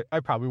don't know if I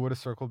probably would have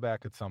circled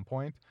back at some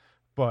point,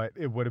 but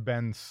it would have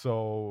been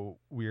so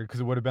weird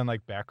because it would have been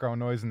like background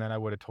noise, and then I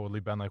would have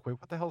totally been like, wait,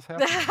 what the hell's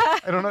happening?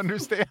 I don't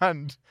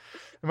understand.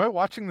 Am I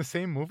watching the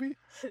same movie?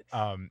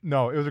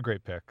 No, it was a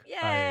great pick.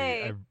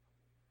 Yay.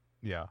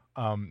 Yeah.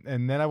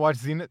 And then I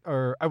watched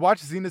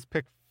Zena's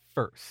pick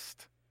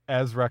first,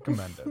 as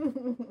recommended.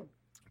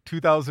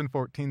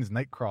 2014's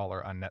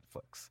Nightcrawler on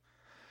Netflix.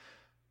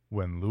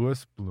 When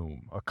Louis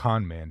Bloom, a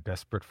con man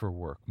desperate for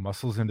work,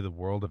 muscles into the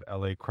world of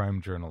LA crime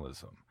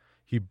journalism,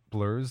 he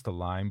blurs the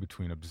line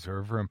between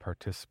observer and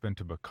participant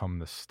to become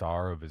the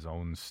star of his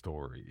own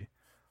story.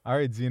 All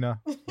right,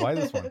 Zena, why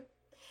this one?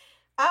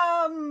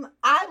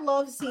 I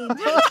love seeing Jake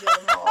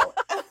Gyllenhaal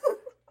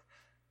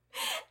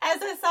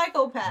as a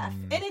psychopath,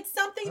 Mm. and it's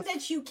something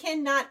that you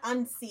cannot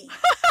unsee.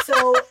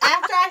 So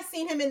after I've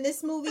seen him in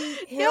this movie,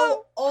 he'll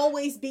No.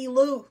 always be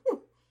Lou.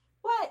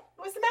 What?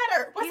 What's the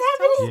matter? What's He's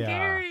happening? so Yeah.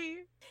 scary.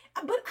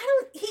 But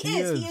I don't. He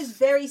is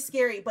very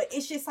scary. But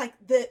it's just like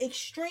the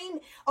extreme.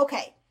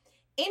 Okay,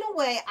 in a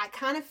way, I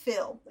kind of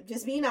feel,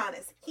 just being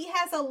honest, he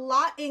has a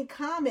lot in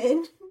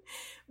common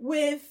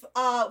with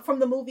from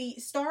the movie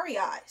Starry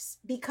Eyes,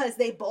 because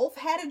they both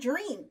had a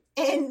dream,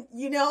 and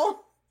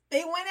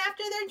they went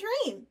after their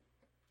dream.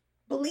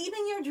 Believe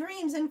in your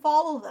dreams and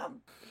follow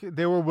them.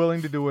 They were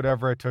willing to do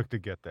whatever it took to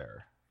get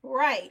there.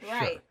 Right.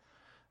 Sure.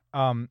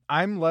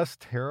 I'm less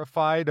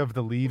terrified of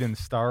the lead in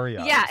Starry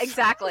Eyes. Yeah,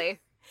 exactly.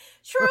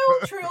 True.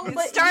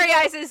 But Starry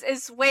Eyes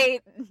is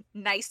way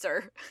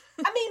nicer.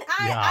 I mean,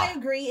 Yeah. I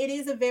agree. It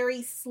is a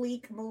very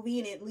sleek movie,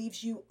 and it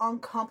leaves you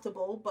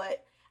uncomfortable.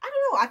 But I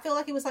don't know. I feel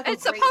like it was like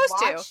It's a great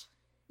supposed to. watch.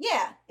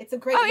 Yeah, it's a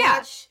great Oh, yeah.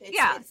 watch.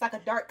 Yeah. It's like a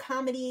dark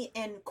comedy,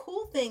 and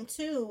cool thing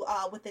too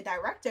with the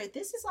director.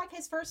 This is like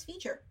his first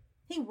feature.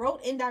 He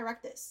wrote and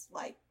directed this.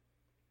 Like,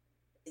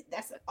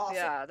 that's awesome.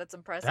 Yeah, that's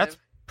impressive. That's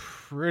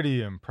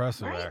pretty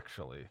impressive, Right?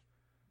 actually.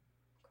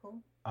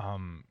 Cool.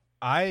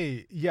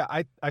 I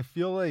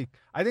feel like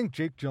I think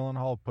Jake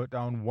Gyllenhaal put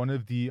down one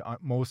of the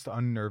most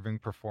unnerving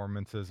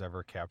performances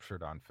ever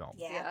captured on film.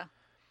 Yeah.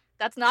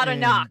 That's not a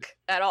And- knock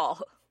at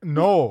all.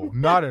 No,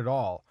 not at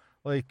all.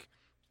 Like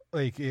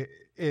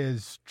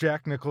is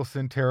Jack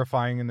Nicholson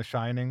terrifying in The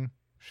Shining?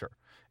 Sure.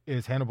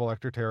 Is Hannibal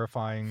Lecter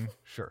terrifying?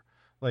 Sure.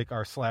 Like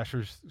our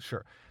slashers?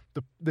 Sure.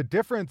 The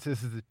difference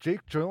is that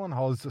Jake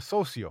Gyllenhaal is a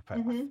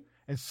sociopath, Mhm.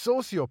 and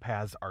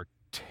sociopaths are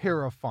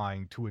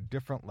terrifying to a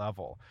different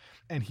level,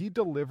 and he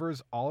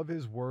delivers all of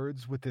his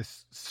words with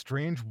this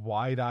strange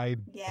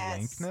wide-eyed Yes.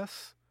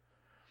 blankness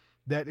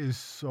that is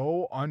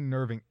so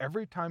unnerving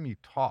every time he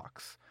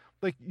talks.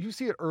 Like, you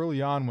see it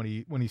early on when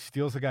he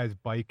steals a guy's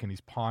bike and he's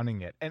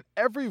pawning it, and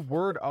every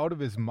word out of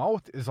his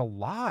mouth is a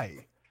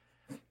lie,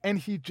 and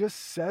he just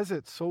says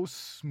it so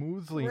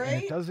smoothly, and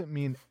Right? it doesn't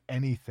mean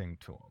anything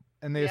to him.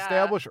 And they Yeah.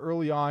 establish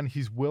early on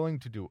he's willing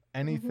to do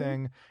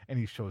anything, and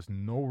he shows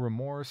no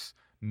remorse,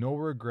 no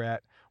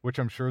regret. which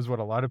I'm sure is what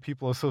a lot of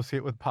people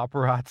associate with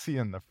paparazzi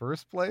in the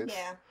first place.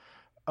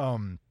 Yeah.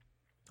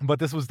 But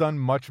this was done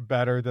much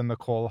better than the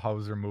Cole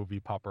Hauser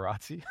movie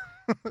Paparazzi.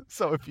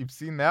 So if you've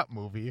seen that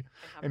movie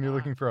and you're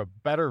looking for a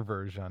better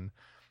version,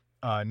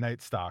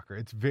 Night Stalker,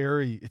 it's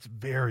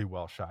very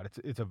well shot.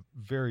 It's a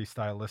very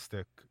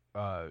stylistic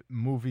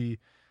movie.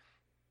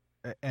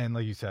 And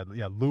like you said,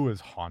 yeah, Lou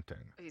is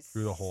haunting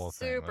through the whole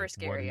thing. Super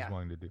scary, what he's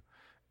willing to do.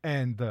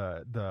 And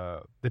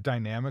the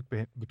dynamic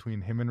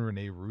between him and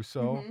Rene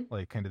Russo,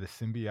 like kind of the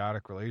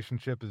symbiotic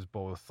relationship, is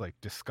both like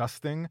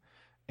disgusting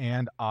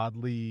and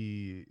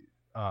oddly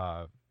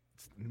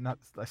not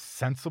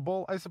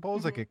sensible, I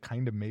suppose. Like it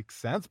kind of makes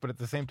sense, but at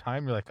the same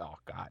time, you're like, oh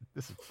God,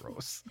 this is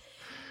gross.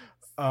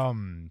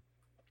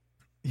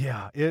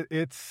 Yeah,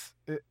 it's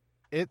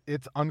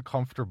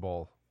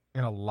uncomfortable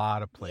in a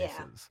lot of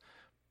places,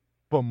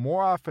 but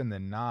more often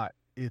than not,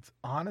 it's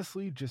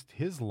honestly just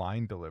his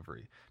line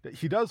delivery.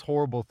 He does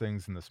horrible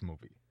things in this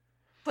movie,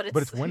 but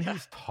it's when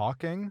he's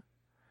talking,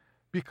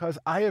 because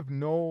I have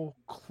no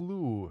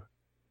clue.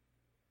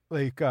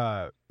 Like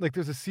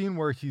there's a scene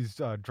where he's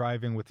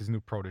driving with his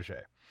new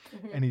protege,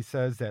 and he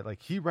says that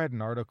like he read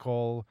an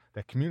article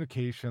that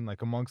communication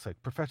like amongst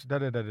like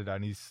professional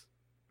and he's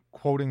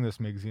quoting this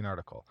magazine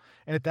article,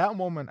 and at that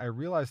moment I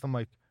realized, I'm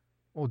like,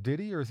 well, did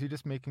he, or is he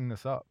just making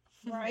this up?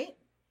 Right.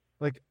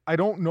 Like, I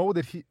don't know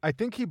that I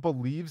think he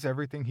believes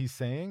everything he's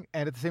saying,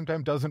 and at the same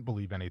time doesn't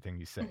believe anything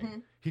he's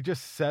saying. He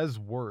just says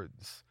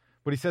words,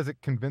 but he says it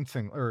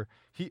convincing,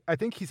 I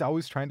think he's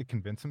always trying to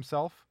convince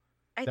himself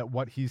that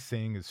what he's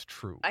saying is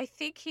true. I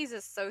think he's a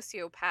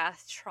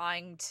sociopath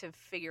trying to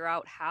figure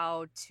out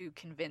how to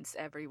convince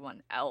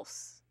everyone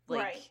else.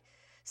 Like,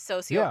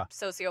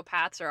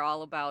 sociopaths are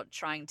all about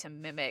trying to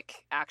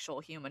mimic actual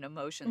human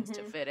emotions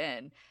to fit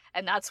in.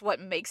 And that's what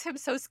makes him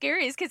so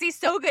scary, is because he's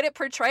so good at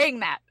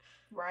portraying that.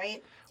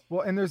 Right.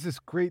 Well, and there's this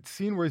great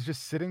scene where he's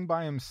just sitting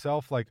by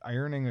himself, like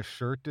ironing a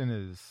shirt in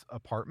his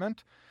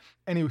apartment,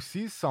 and he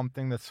sees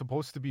something that's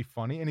supposed to be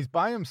funny, and he's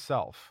by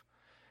himself.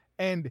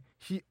 And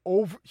he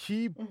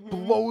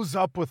blows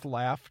up with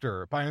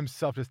laughter by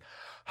himself, just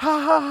ha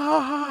ha ha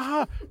ha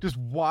ha, just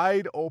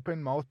wide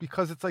open mouth,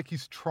 because it's like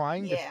he's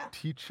trying to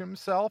teach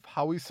himself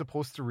how he's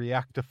supposed to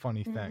react to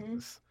funny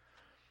things.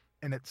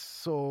 And it's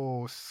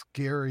so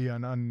scary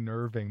and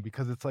unnerving,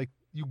 because it's like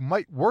you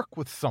might work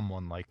with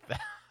someone like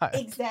that.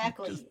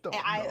 Exactly.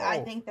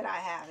 I think that I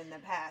have in the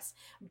past.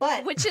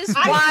 But which is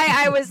why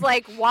I was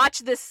like, watch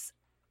this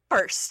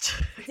first.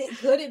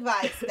 Good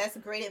advice. That's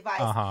great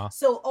advice.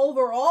 So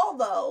overall,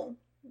 though,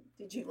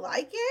 did you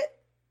like it?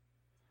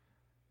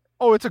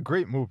 Oh, it's a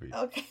great movie.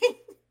 Okay.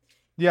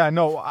 Yeah,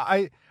 no,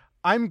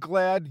 I'm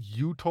glad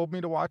you told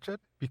me to watch it,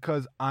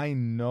 because I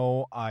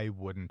know I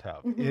wouldn't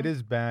have. It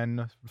has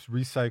been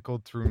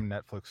recycled through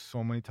Netflix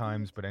so many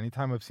times, but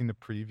anytime I've seen the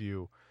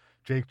preview,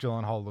 Jake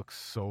Gyllenhaal looks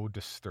so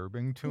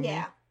disturbing to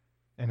me.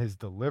 And his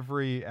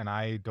delivery, and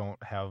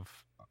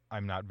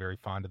I'm not very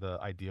fond of the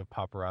idea of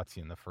paparazzi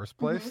in the first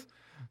place.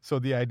 So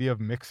the idea of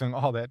mixing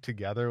all that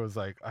together was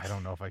like, I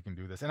don't know if I can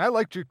do this. And I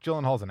like Jake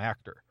Gyllenhaal as an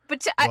actor.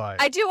 But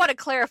I do want to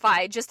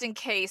clarify, just in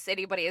case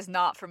anybody is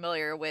not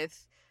familiar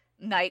with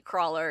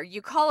Nightcrawler, you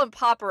call him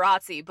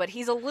paparazzi, but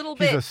he's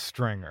a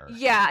stringer.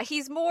 Yeah,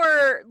 he's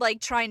more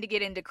like trying to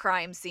get into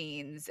crime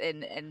scenes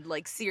and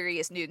like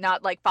serious news,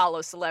 not like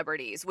follow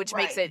celebrities, which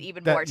makes it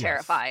even more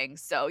terrifying.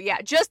 So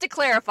yeah, just to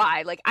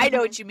clarify, like I know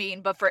what you mean,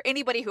 but for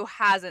anybody who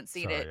hasn't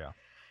seen it,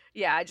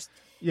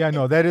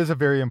 no, that is a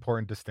very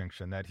important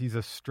distinction, that he's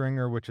a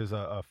stringer, which is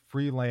a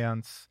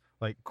freelance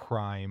like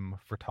crime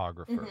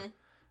photographer,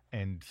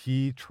 and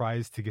he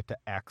tries to get to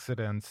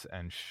accidents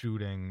and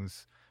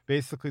shootings.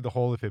 Basically, the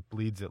whole if it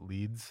bleeds, it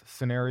leads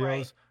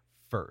scenarios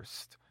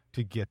first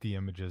to get the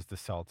images to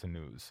sell to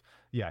news.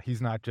 Yeah, he's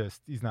not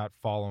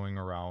following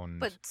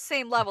around. But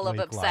same level of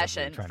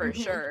obsession for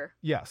sure.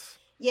 Yes.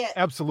 Yeah.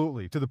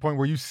 Absolutely. To the point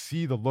where you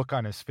see the look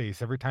on his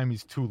face every time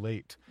he's too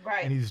late.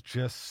 Right. And he's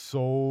just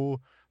so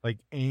like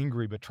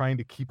angry, but trying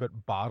to keep it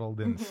bottled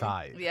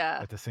inside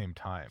at the same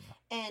time.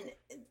 And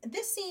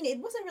this scene, it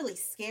wasn't really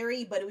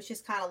scary, but it was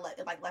just kind of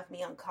like left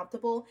me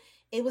uncomfortable.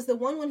 It was the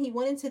one when he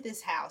went into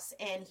this house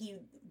and he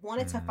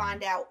wanted to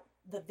find out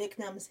the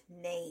victim's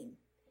name,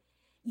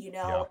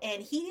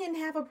 and he didn't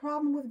have a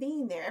problem with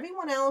being there.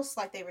 Everyone else,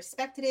 like, they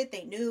respected it.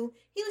 They knew.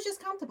 He was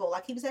just comfortable,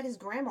 like he was at his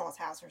grandma's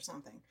house or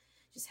something,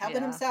 just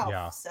helping himself.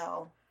 Yeah.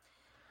 So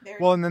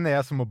well, and then they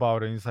asked him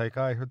about it, and he's like,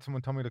 I heard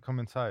someone tell me to come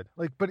inside.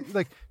 But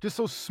just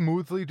so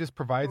smoothly just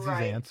provides these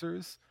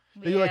answers.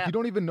 That you're like, you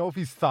don't even know if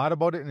he's thought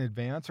about it in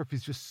advance or if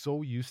he's just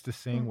so used to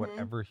saying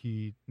whatever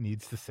he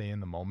needs to say in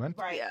the moment.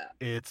 Right. Yeah.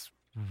 It's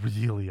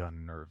really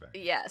unnerving.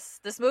 Yes.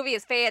 This movie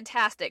is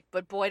fantastic,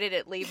 but boy, did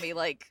it leave me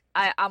like,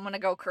 I'm going to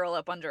go curl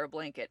up under a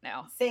blanket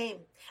now. Same.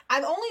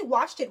 I've only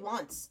watched it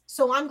once,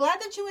 so I'm glad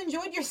that you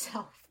enjoyed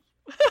yourself.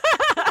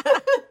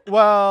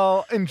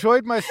 Well,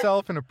 enjoyed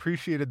myself and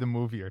appreciated the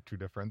movie are two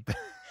different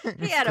things.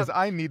 Because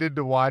I needed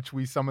to watch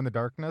We Summon the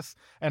Darkness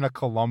and a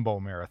Columbo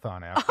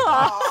marathon after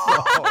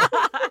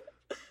that.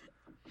 So,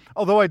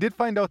 Although I did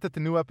find out that the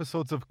new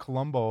episodes of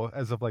Columbo,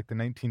 as of like the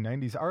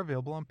 1990s, are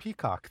available on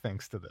Peacock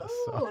thanks to this.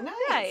 Oh,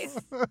 nice.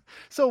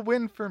 So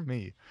win for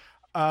me.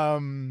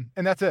 And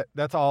that's it.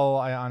 That's all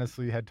I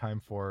honestly had time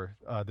for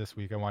this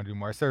week. I want to do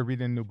more. I started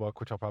reading a new book,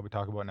 which I'll probably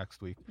talk about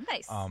next week.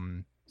 Nice.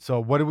 So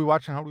what did we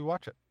watch and how did we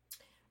watch it?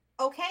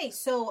 Okay,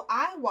 so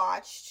I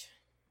watched.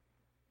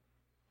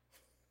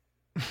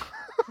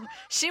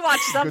 She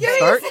watched something. Good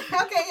start.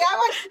 Okay, yeah,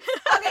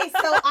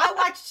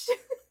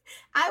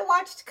 I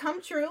watched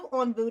Come True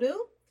on Vudu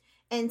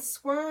and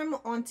Squirm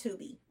on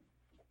Tubi.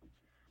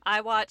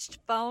 I watched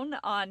Phone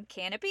on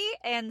Canopy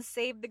and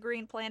Save the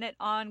Green Planet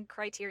on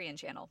Criterion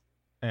Channel.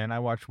 And I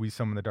watched We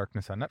Summon the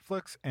Darkness on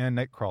Netflix and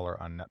Nightcrawler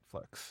on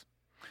Netflix.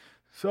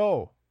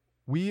 So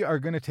we are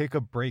going to take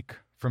a break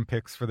from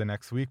picks for the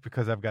next week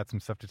because I've got some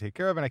stuff to take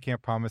care of and I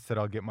can't promise that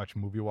I'll get much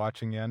movie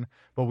watching in,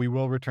 but we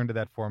will return to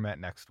that format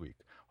next week.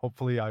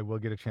 Hopefully I will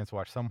get a chance to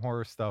watch some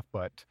horror stuff,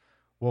 but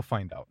we'll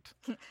find out.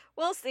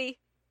 We'll see.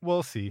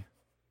 We'll see.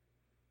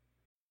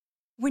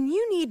 When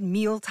you need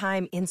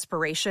mealtime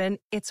inspiration,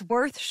 it's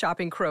worth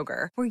shopping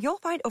Kroger, where you'll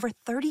find over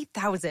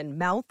 30,000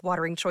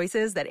 mouth-watering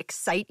choices that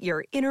excite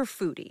your inner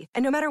foodie.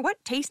 And no matter what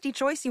tasty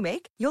choice you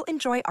make, you'll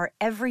enjoy our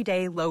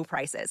everyday low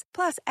prices,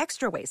 plus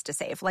extra ways to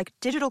save, like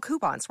digital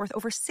coupons worth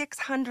over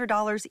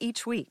 $600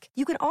 each week.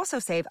 You can also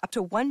save up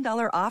to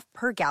 $1 off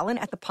per gallon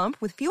at the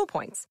pump with fuel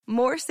points.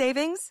 More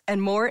savings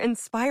and more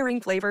inspiring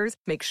flavors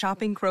make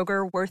shopping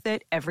Kroger worth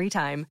it every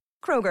time.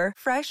 Kroger,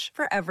 fresh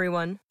for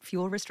everyone.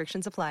 Fuel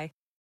restrictions apply.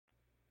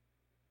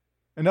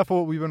 Enough of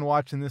what we've been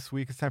watching this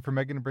week. It's time for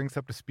Megan to bring us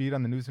up to speed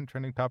on the news and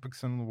trending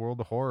topics in the world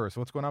of horror. So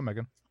what's going on,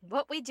 Megan?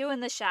 What We Do in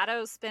the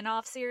Shadows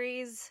spin-off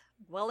series,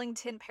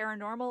 Wellington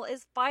Paranormal,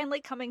 is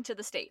finally coming to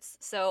the States.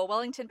 So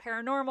Wellington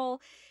Paranormal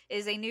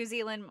is a New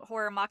Zealand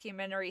horror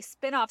mockumentary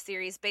spin-off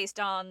series based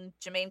on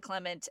Jermaine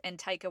Clement and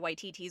Taika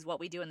Waititi's What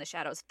We Do in the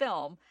Shadows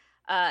film.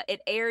 It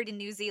aired in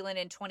New Zealand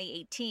in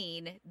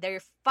 2018.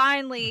 They're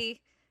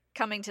finally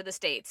coming to the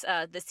States.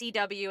 The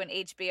CW and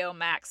HBO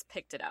Max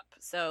picked it up.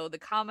 So the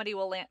comedy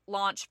will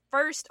launch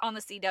first on the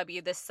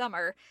CW this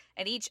summer,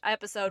 and each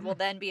episode will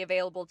then be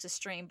available to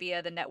stream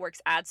via the network's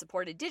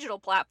ad-supported digital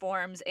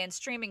platforms and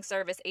streaming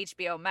service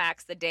HBO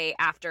Max the day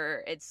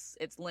after its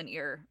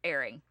linear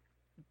airing,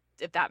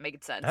 if that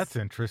makes sense. That's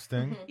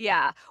interesting.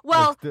 Yeah.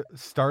 Well, like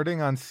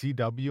starting on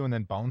CW and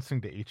then bouncing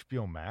to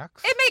HBO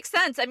Max? It makes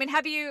sense. I mean,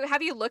 have you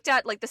looked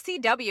at, like, the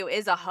CW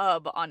is a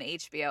hub on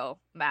HBO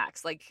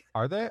Max? Like,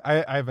 are they?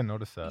 I haven't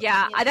noticed that.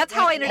 Yeah, that's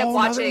how I ended up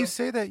watching. Now that you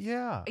say that,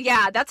 yeah.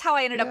 Yeah, that's how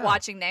I ended up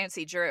watching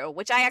Nancy Drew,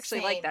 which I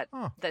actually like that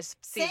this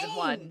season Same.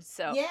 1.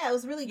 So yeah, it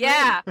was really good.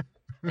 Yeah,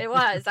 it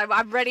was.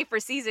 I'm ready for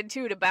season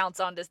 2 to bounce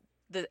on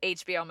the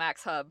HBO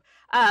Max hub.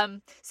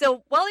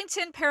 So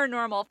Wellington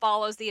Paranormal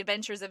follows the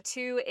adventures of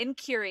two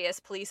incurious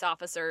police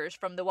officers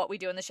from the What We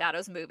Do in the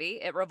Shadows movie.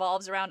 It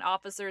revolves around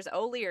officers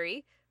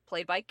O'Leary,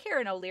 played by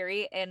Karen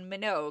O'Leary, and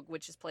Minogue,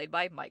 which is played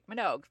by Mike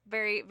Minogue.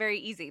 Very, very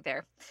easy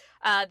there.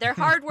 They're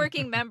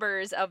hardworking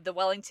members of the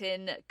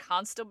Wellington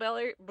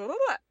Constabulary's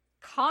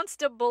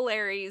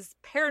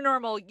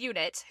paranormal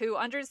unit who,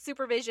 under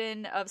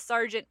supervision of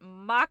Sergeant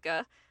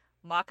Maka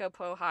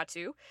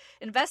Pohatu,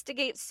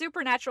 investigate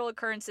supernatural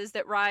occurrences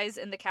that rise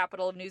in the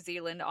capital of New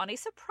Zealand on a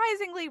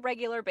surprisingly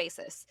regular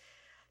basis.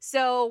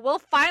 So we'll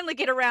finally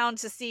get around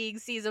to seeing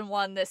season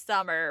 1 this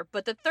summer,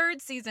 but the 3rd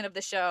season of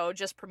the show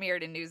just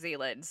premiered in New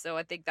Zealand, so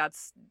I think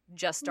that's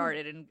just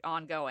started and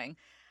ongoing.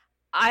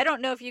 I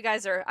don't know if you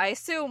guys are, I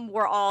assume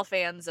we're all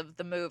fans of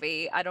the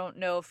movie. I don't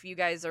know if you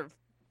guys are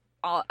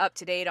all up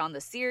to date on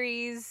the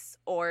series,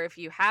 or if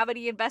you have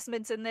any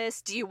investments in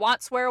this. Do you want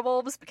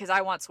swearwolves? Because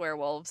I want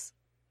swearwolves.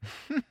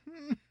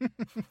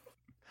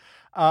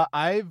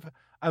 I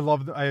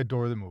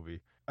adore the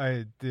movie.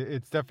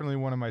 It's definitely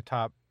one of my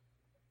top,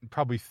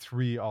 probably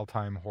 3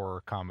 all-time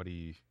horror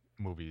comedy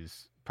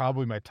movies.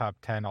 Probably my top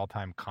 10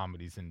 all-time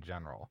comedies in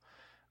general.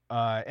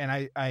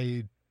 And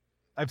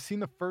I've seen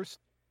the first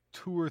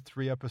 2 or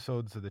 3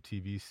 episodes of the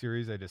TV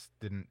series. I just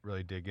didn't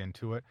really dig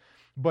into it,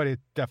 but it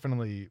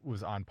definitely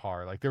was on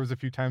par. Like, there was a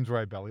few times where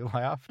I belly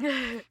laughed,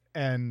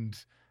 and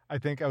I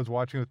think I was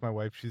watching with my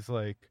wife. She's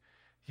like,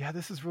 yeah,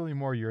 this is really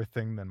more your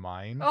thing than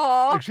mine.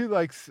 Aww. Like, she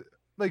likes,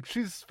 like,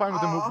 she's fine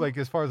with the movie, like,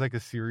 as far as, like, a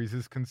series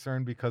is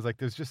concerned, because, like,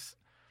 there's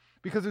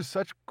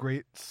such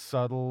great,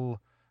 subtle,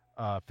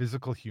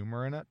 physical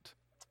humor in it.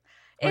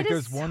 Like,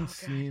 there's one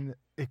scene,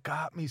 it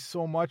got me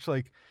so much,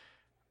 like,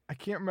 I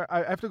can't remember,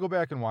 I have to go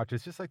back and watch it.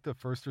 It's just, like, the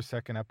first or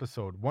second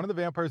episode. One of the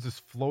vampires is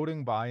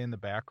floating by in the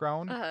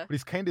background, but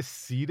he's kind of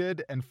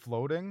seated and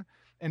floating,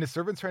 and his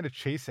servant's trying to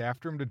chase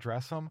after him to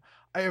dress him.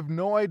 I have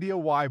no idea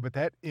why, but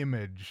that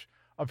image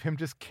of him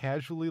just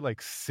casually,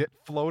 like,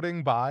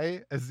 floating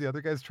by as the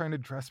other guy's trying to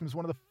dress him is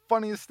one of the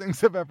funniest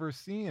things I've ever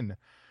seen.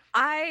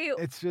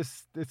 It's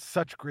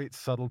such great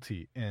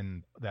subtlety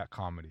in that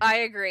comedy. I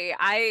agree.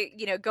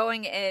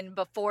 Going in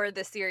before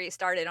the series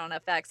started on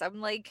FX, I'm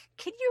like,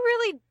 can you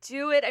really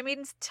do it? I mean,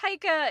 it's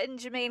Taika and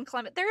Jermaine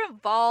Clement, they're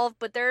involved,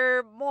 but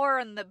they're more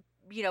on the,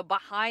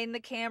 behind the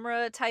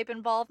camera type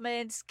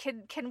involvements.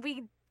 Can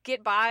we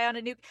get by on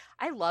a nuke.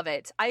 I love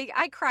it.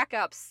 I crack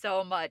up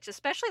so much,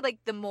 especially like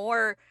the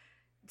more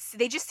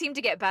they just seem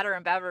to get better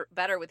and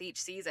better with each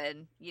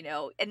season, you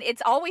know. And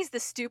it's always the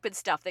stupid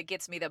stuff that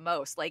gets me the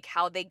most, like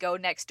how they go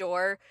next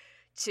door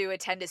to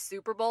attend a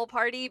Super Bowl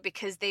party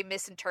because they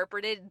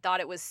misinterpreted and thought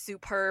it was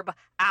Superb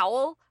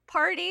Owl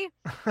Party.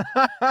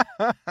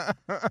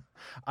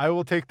 I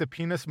will take the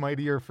penis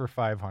mightier for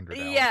 500.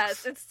 Alex.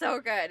 Yes, it's so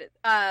good.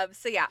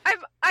 So yeah,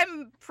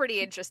 I'm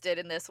pretty interested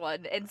in this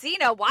one. And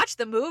Zena, watch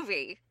the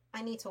movie.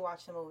 I need to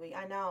watch the movie.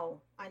 I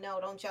know.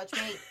 Don't judge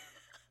me.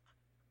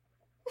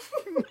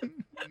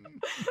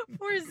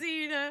 Poor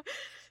Zena.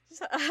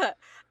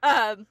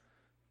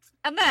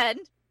 And then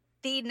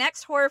the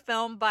next horror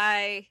film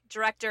by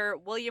director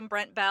William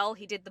Brent Bell.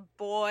 He did The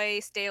Boy,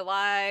 Stay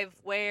Alive,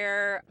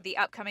 Where, the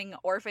upcoming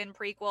Orphan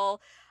prequel.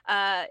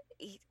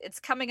 It's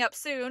coming up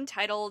soon,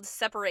 titled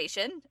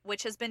Separation,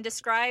 which has been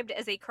described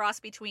as a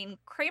cross between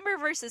Kramer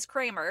versus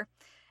Kramer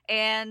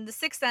and The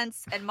Sixth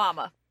Sense and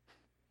Mama.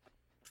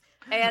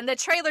 And the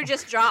trailer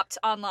just dropped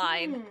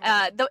online.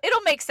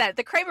 It'll make sense.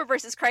 The Kramer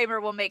versus Kramer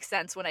will make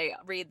sense when I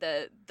read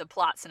the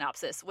plot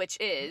synopsis, which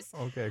is...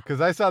 Okay, because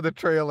I saw the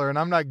trailer, and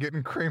I'm not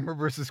getting Kramer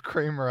versus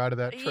Kramer out of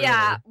that trailer.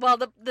 Yeah, well,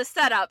 the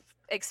setup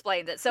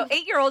explains it. So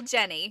 8-year-old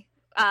Jenny,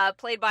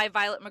 played by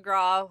Violet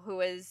McGraw, who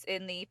was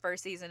in the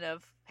first season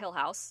of Hill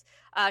House,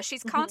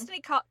 she's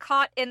constantly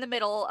caught in the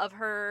middle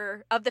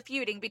of the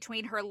feuding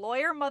between her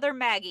lawyer mother,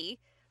 Maggie,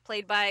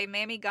 played by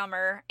Mamie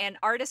Gummer, and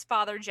artist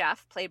father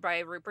Jeff, played by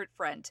Rupert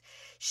Friend.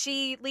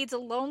 She leads a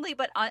lonely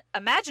but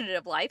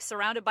imaginative life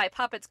surrounded by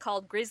puppets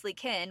called Grizzly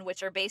Kin,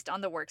 which are based on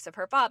the works of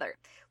her father.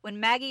 When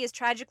Maggie is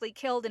tragically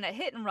killed in a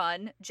hit and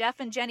run, Jeff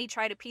and Jenny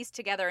try to piece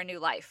together a new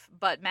life.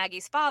 But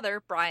Maggie's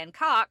father, Brian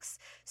Cox,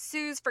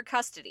 sues for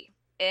custody.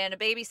 And a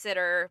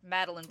babysitter,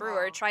 Madeline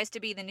Brewer, tries to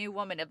be the new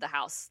woman of the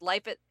house.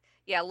 Life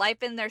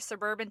in their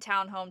suburban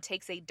townhome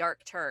takes a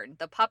dark turn.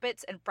 The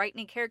puppets and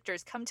frightening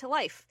characters come to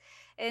life,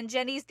 and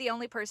Jenny's the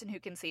only person who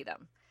can see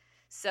them.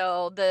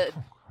 So the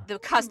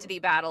custody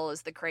battle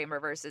is the Kramer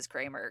versus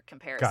Kramer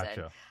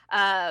comparison.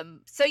 Gotcha.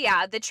 So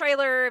yeah, the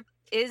trailer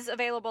is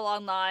available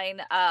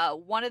online.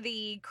 One of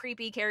the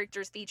creepy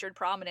characters featured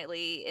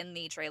prominently in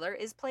the trailer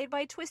is played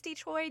by Twisty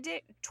Troy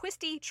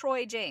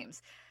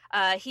James.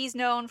 He's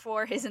known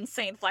for his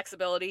insane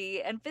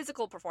flexibility and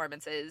physical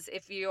performances.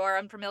 If you are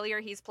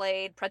unfamiliar, he's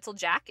played Pretzel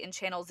Jack in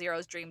Channel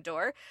Zero's Dream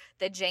Door,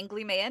 the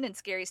Jangly Man in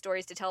Scary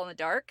Stories to Tell in the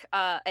Dark,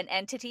 an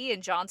entity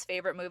in John's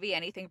favorite movie,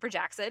 Anything for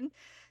Jackson.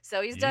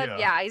 So he's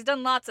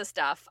done lots of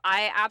stuff.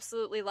 I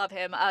absolutely love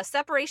him.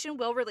 Separation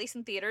will release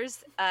in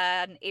theaters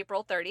on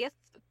April 30th,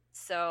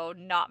 so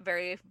not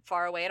very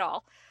far away at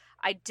all.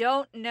 I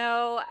don't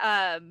know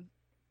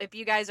if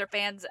you guys are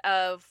fans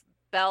of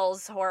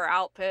Bell's horror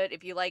output,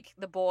 if you like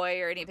The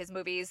Boy or any of his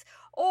movies,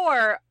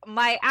 or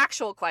my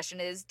actual question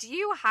is, do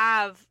you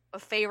have a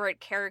favorite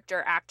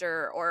character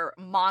actor or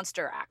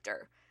monster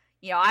actor?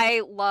 You know,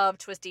 I love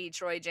Twisty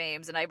Troy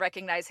James, and I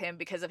recognize him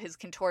because of his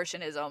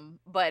contortionism,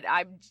 but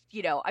I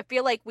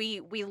feel like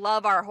we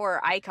love our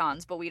horror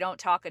icons, but we don't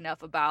talk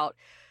enough about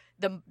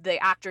the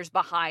actors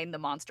behind the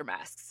monster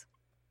masks.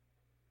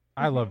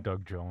 I love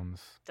Doug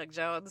Jones.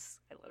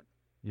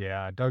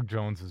 Yeah, Doug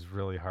Jones is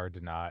really hard to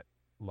not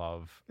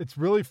love. It's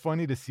really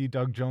funny to see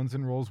Doug Jones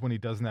in roles when he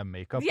doesn't have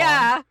makeup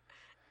on.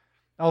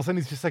 All of a sudden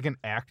he's just like an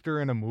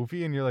actor in a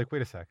movie and you're like,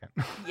 wait a second.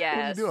 Yes.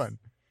 What are you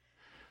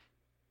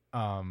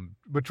doing?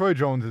 But Troy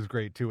Jones is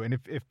great too. And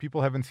if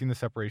people haven't seen the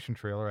Separation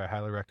trailer, I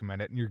highly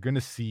recommend it. And you're going to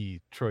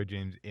see Troy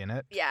James in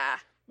it. Yeah.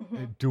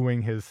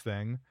 Doing his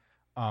thing.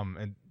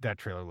 And that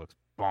trailer looks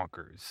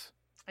bonkers.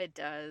 It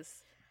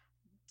does.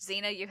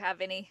 Zena, you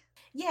have any?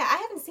 Yeah, I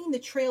haven't seen the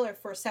trailer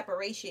for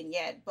Separation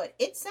yet, but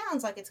it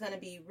sounds like it's going to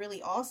be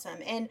really awesome.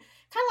 And kind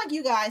of like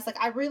you guys, like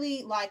I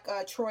really like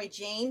Troy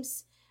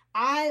James.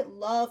 I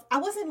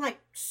wasn't like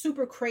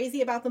super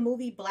crazy about the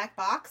movie Black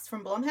Box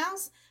from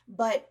Blumhouse,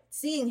 but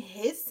seeing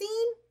his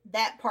scene,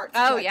 that part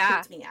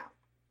freaked me out.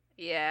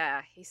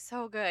 Yeah, he's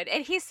so good.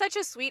 And he's such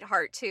a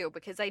sweetheart, too,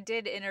 because I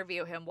did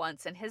interview him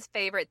once, and his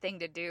favorite thing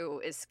to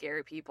do is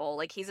scare people.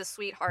 Like, he's a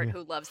sweetheart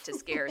who loves to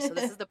scare, so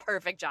this is the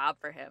perfect job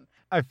for him.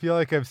 I feel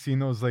like I've seen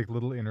those, like,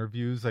 little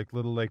interviews, like,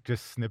 little, like,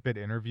 just snippet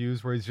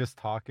interviews where he's just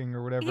talking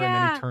or whatever, and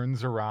then he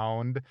turns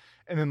around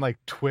and then, like,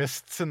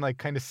 twists and, like,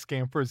 kind of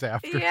scampers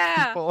after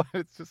people.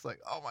 It's just like,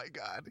 oh, my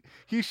God.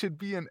 He should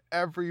be in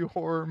every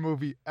horror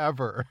movie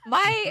ever.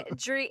 My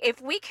dream,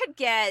 if we could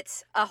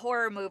get a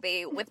horror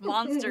movie with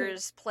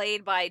monsters played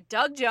by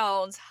Doug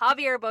Jones,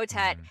 Javier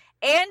Botet,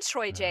 and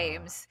Troy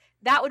James,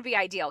 that would be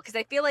ideal. Because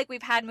I feel like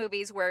we've had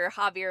movies where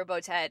Javier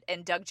Botet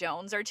and Doug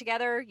Jones are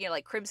together. You know,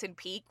 like Crimson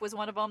Peak was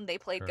one of them. They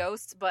played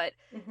ghosts. But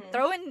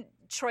throw in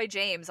Troy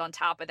James on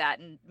top of that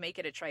and make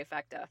it a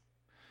trifecta.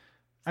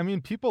 I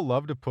mean, people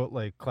love to put,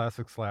 like,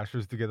 classic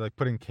slashers together, like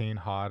putting Kane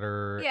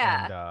Hodder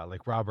and,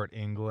 like, Robert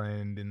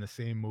Englund in the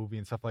same movie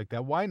and stuff like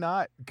that. Why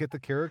not get the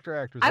character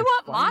actors? I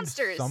want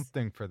monsters.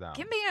 Something for them.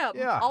 Give me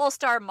a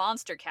all-star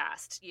monster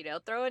cast, you know.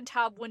 Throw in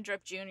Tom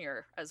Windrup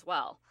Jr. as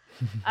well.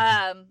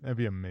 That'd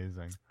be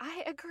amazing.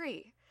 I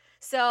agree.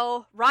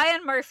 So,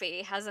 Ryan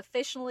Murphy has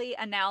officially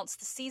announced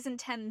the season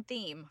 10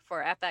 theme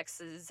for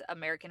FX's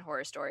American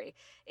Horror Story.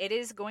 It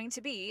is going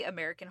to be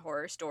American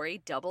Horror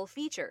Story Double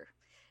Feature.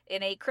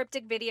 In a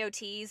cryptic video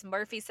tease,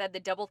 Murphy said the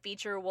double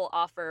feature will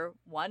offer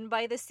One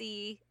by the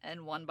Sea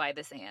and One by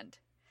the Sand.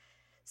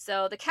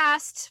 So the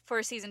cast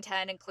for season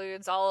 10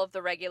 includes all of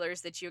the regulars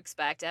that you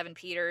expect: Evan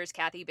Peters,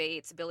 Kathy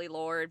Bates, Billy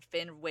Lord,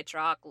 Finn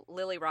Wittrock,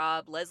 Lily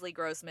Robb, Leslie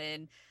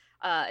Grossman,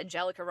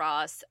 Angelica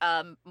Ross.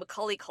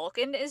 Macaulay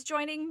Culkin is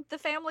joining the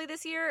family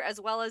this year, as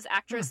well as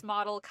actress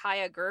model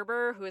Kaya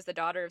Gerber, who is the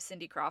daughter of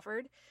Cindy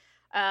Crawford.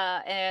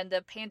 And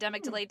the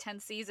pandemic delayed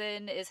 10th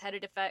season is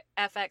headed to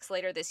FX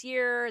later this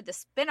year. The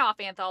spin-off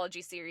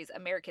anthology series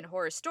American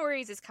Horror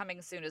Stories is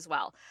coming soon as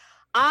well.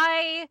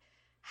 I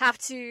have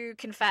to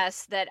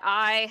confess that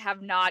I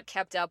have not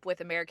kept up with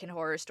American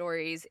Horror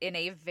Stories in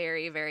a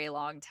very, very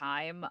long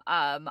time.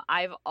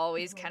 I've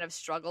always kind of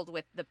struggled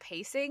with the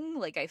pacing.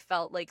 Like, I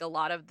felt like a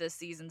lot of the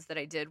seasons that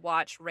I did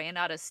watch ran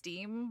out of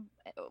steam,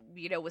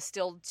 with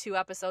still 2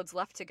 episodes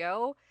left to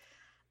go.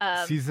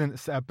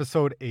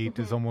 Episode 8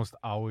 is almost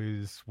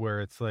always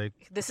where it's like,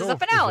 this is a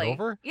finale. Is it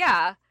over?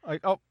 Yeah.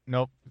 Like, oh,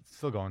 nope, it's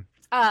still going.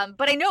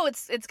 But I know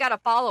it's got a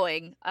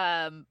following,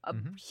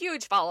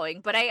 huge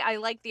following, but I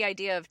like the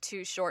idea of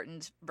 2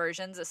 shortened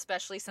versions,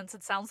 especially since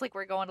it sounds like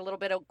we're going a little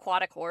bit of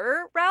aquatic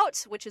horror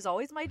route, which is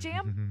always my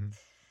jam.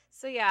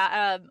 So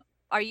yeah,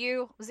 are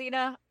you,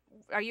 Zena,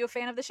 are you a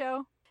fan of the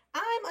show?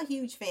 I'm a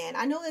huge fan.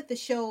 I know that the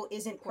show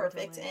isn't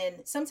perfect,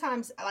 and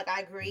sometimes, like, I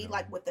agree,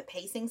 like, with the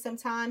pacing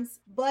sometimes,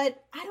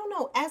 but I don't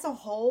know, as a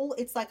whole,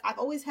 it's like, I've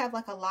always had,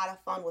 like, a lot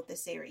of fun with the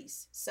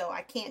series, so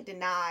I can't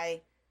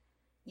deny,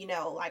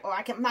 like, or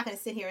I'm not going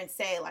to sit here and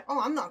say, like,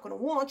 oh, I'm not going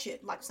to watch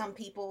it, like some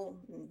people,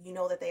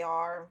 that they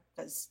are,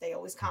 because they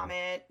always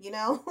comment,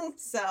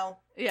 so.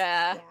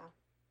 Yeah.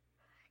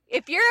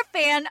 If you're a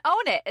fan,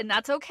 own it, and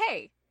that's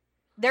okay.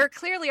 They're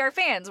clearly our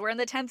fans. We're in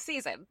the 10th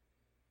season.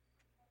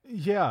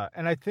 Yeah,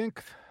 and I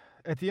think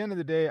at the end of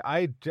the day,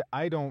 I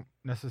don't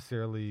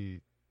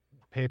necessarily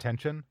pay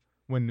attention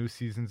when new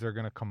seasons are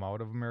going to come out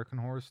of American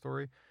Horror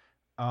Story.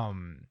 I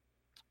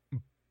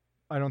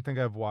don't think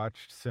I've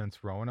watched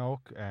since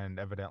Roanoke, and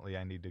evidently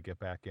I need to get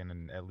back in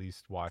and at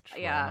least watch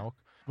Roanoke.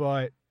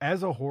 But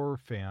as a horror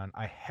fan,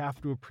 I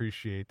have to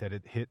appreciate that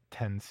it hit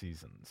 10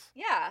 seasons.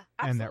 Yeah,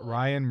 absolutely. And that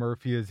Ryan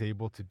Murphy is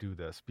able to do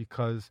this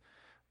because...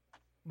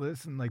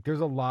 Listen, like, there's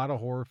a lot of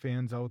horror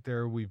fans out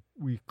there. We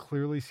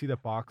clearly see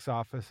that box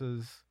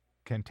offices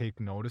can take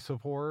notice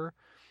of horror,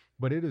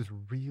 but it is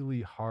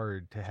really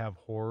hard to have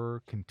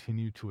horror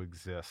continue to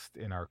exist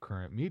in our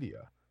current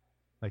media,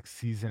 like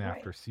season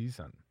after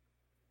season.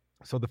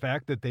 So the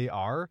fact that they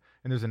are,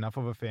 and there's enough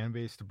of a fan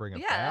base to bring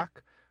it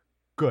back,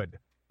 good.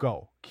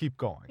 Go. Keep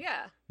going.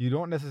 Yeah. You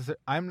don't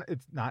necessarily,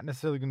 it's not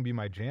necessarily going to be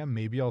my jam.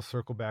 Maybe I'll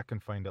circle back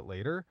and find it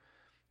later,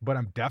 but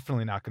I'm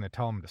definitely not going to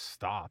tell them to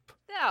stop.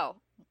 No.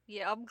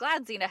 Yeah, I'm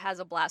glad Zena has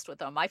a blast with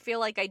them. I feel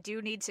like I do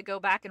need to go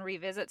back and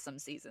revisit some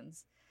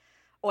seasons.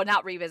 Or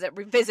not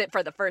revisit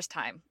for the first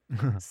time.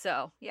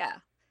 So, yeah.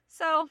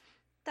 So,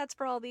 that's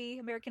for all the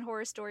American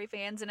Horror Story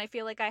fans, and I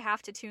feel like I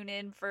have to tune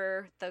in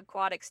for the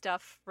aquatic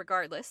stuff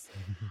regardless.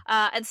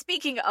 And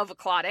speaking of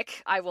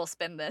aquatic, I will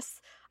spin this.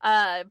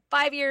 5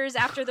 years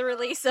after the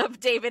release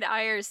of David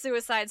Ayer's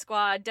Suicide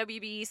Squad,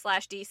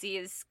 WB/DC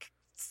is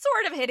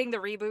sort of hitting the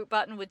reboot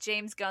button with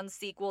James Gunn's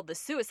sequel, The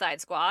Suicide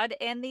Squad,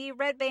 and the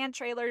Red Band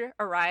trailer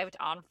arrived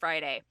on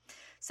Friday.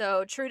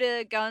 So, true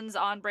to Gunn's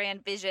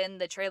on-brand vision,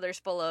 the trailer's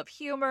full of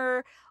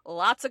humor,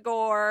 lots of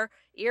gore,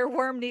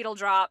 earworm needle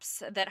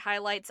drops that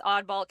highlights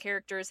oddball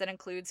characters that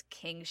includes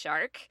King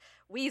Shark,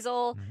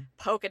 Weasel,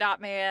 Polka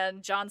Dot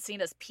Man, John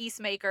Cena's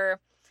Peacemaker.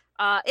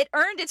 It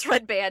earned its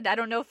Red Band. I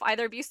don't know if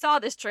either of you saw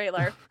this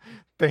trailer.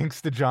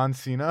 Thanks to John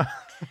Cena.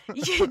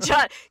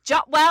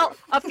 Well,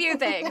 a few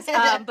things.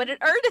 But it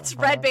earned its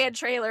Red Band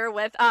trailer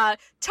with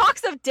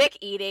talks of dick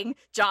eating,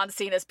 John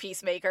Cena's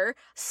Peacemaker,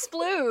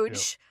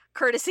 Splooge,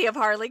 courtesy of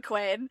Harley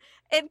Quinn,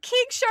 and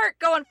King Shark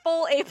going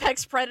full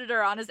apex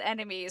predator on his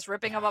enemies,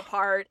 ripping them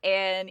apart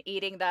and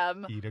eating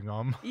them.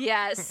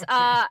 Yes.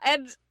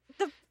 And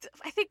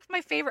I think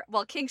my favorite,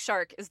 King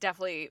Shark is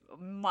definitely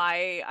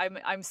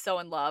I'm so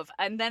in love.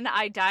 And then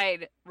I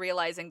died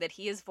realizing that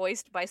he is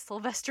voiced by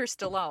Sylvester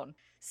Stallone.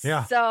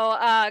 Yeah. So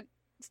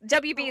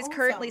WB is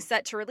currently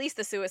set to release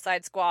The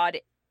Suicide Squad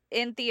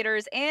in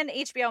theaters and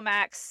HBO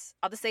Max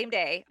on the same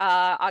day,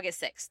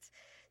 August 6th.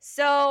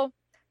 So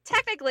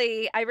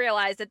technically, I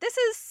realize that this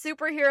is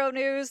superhero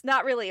news,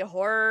 not really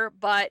horror,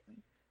 but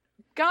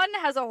Gunn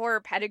has a horror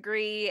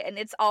pedigree, and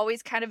it's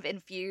always kind of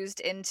infused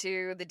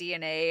into the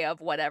DNA of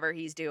whatever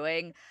he's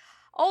doing.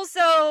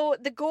 Also,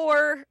 the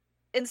gore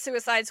in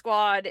Suicide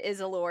Squad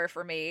is a lure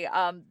for me.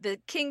 The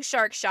King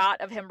Shark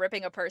shot of him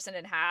ripping a person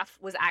in half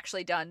was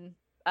actually done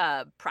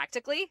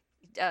practically.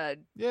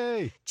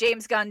 Yay!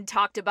 James Gunn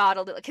talked about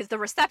a little, because the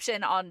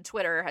reception on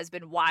Twitter has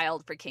been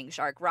wild for King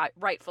Shark,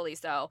 rightfully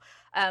so.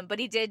 But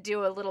he did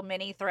do a little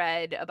mini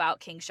thread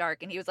about King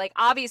Shark, and he was like,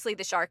 obviously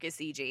the shark is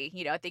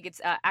CG. I think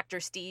it's actor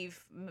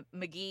Steve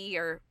McGee,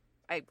 or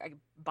I'm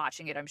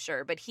botching it, I'm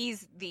sure, but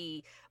he's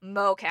the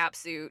mocap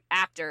suit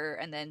actor,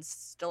 and then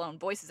Stallone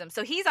voices him.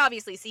 So he's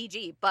obviously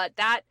CG, but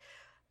that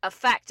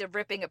effect of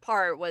ripping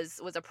apart was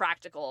a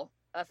practical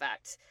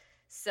effect.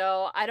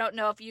 So I don't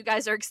know if you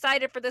guys are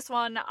excited for this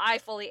one. I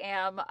fully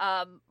am.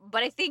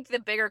 But I think the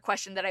bigger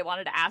question that I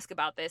wanted to ask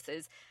about this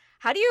is,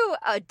 how do you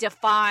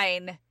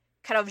define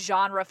kind of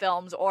genre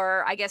films,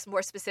 or I guess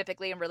more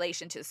specifically in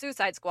relation to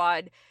Suicide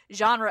Squad,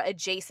 genre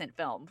adjacent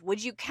film?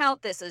 Would you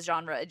count this as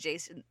genre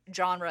adjacent?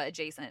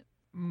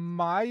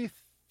 My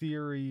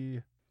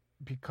theory,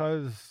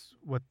 because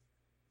what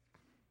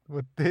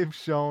they've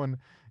shown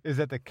is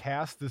that the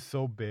cast is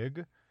so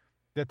big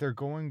that they're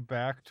going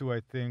back to,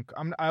 I think,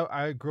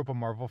 I grew up a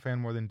Marvel fan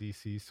more than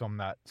DC, so I'm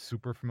not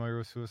super familiar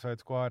with Suicide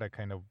Squad. I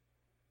kind of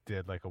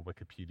did like a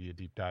Wikipedia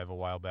deep dive a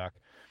while back.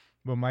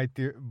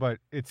 But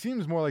it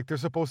seems more like they're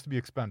supposed to be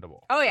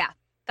expendable. Oh yeah,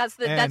 that's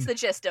the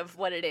gist of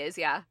what it is.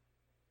 Yeah.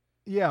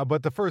 Yeah,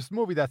 but the first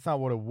movie, that's not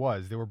what it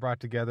was. They were brought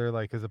together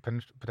like as a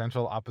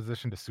potential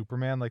opposition to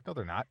Superman. Like, no,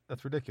 they're not.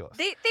 That's ridiculous.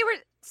 They were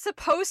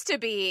supposed to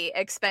be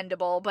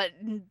expendable, but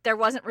there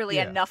wasn't really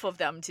enough of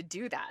them to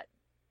do that.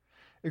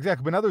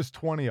 Exactly, but now there's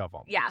 20 of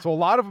them. Yeah. So a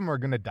lot of them are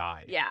gonna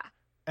die. Yeah.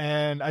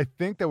 And I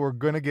think that we're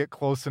going to get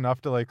close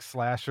enough to like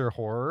slasher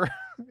horror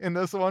in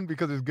this one,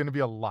 because there's going to be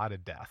a lot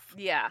of death.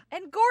 Yeah.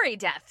 And gory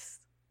deaths.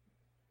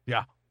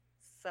 Yeah.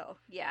 So,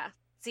 yeah.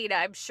 Zena,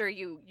 I'm sure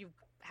you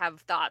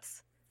have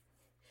thoughts.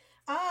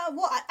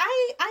 Well,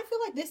 I feel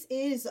like this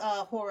is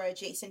horror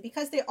adjacent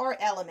because there are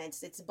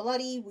elements. It's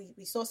bloody.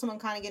 We saw someone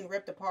kind of getting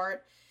ripped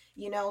apart,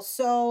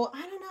 so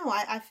I don't know.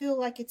 I feel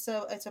like it's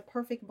a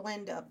perfect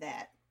blend of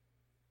that.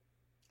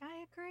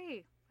 I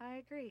agree.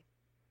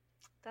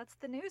 That's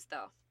the news,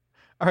 though.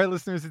 All right,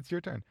 listeners, it's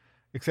your turn.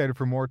 Excited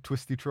for more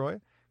Twisty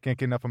Troy? Can't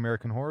get enough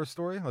American Horror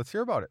Story? Let's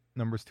hear about it.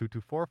 Numbers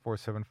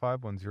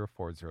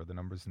 224-475-1040. The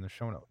number's in the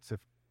show notes.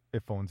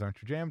 If phones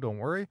aren't your jam, don't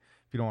worry.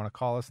 If you don't want to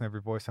call us and have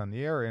your voice on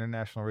the air, or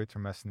international rates are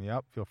messing you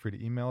up, feel free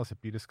to email us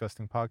at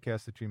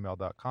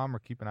bedisgustingpodcast@gmail.com, or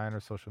keep an eye on our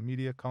social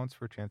media accounts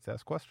for a chance to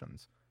ask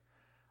questions.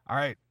 All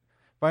right.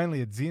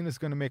 Finally, Zena is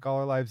going to make all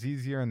our lives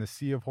easier in the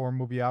sea of horror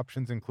movie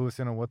options and clue us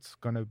in on what's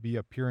going to be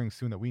appearing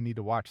soon that we need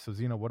to watch. So,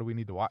 Zena, what do we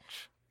need to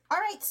watch? All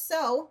right,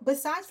 so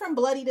besides from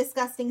Bloody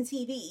Disgusting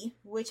TV,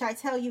 which I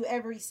tell you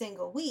every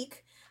single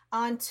week,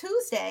 on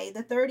Tuesday,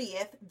 the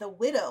 30th, The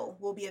Widow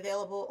will be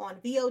available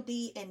on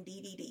VOD and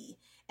DVD.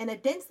 In a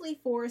densely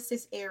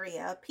forested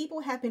area,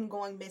 people have been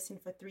going missing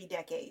for 3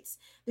 decades.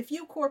 The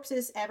few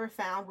corpses ever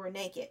found were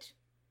naked.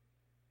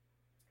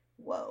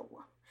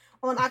 Whoa.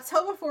 On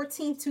October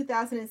 14,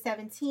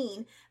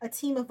 2017, a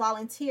team of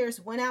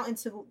volunteers went out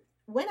into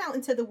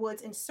the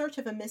woods in search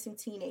of a missing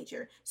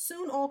teenager.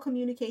 Soon, all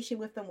communication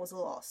with them was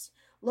lost.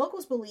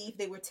 Locals believe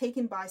they were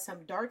taken by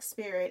some dark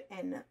spirit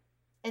and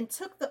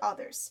took the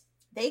others.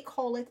 They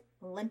call it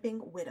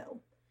Limping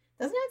Widow.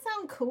 Doesn't that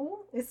sound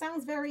cool? It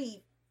sounds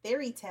very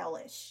fairy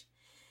tale-ish.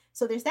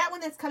 So there's that one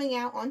that's coming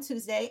out on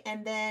Tuesday.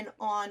 And then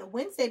on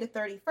Wednesday the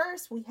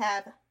 31st, we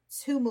have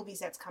 2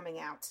 movies that's coming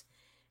out.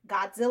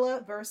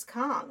 Godzilla vs.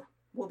 Kong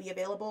will be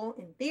available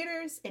in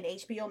theaters and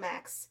HBO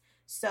Max.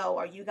 So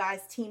are you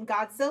guys Team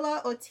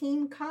Godzilla or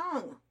Team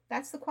Kong?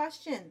 That's the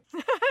question.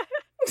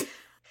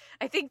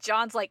 I think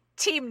John's like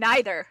Team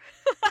neither.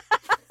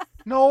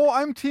 No,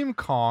 I'm Team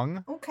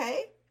Kong.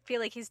 Okay. I feel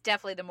like he's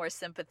definitely the more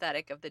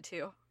sympathetic of the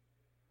two.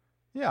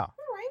 Yeah. All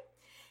right.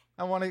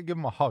 I want to give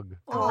him a hug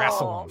and Aw.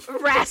 wrestle him.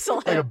 Wrestle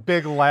Like a him.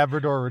 big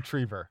Labrador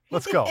retriever.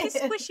 Let's go.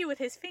 Squish you with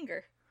his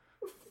finger.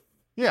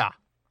 Yeah.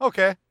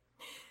 Okay.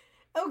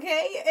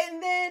 Okay,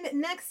 and then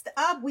next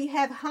up we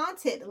have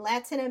Haunted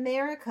Latin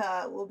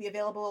America will be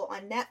available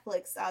on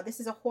Netflix. This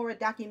is a horror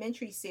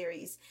documentary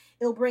series.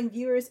 It'll bring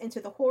viewers into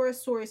the horror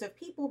stories of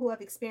people who have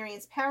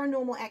experienced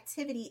paranormal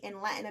activity in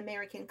Latin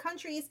American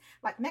countries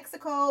like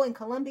Mexico and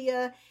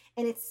Colombia.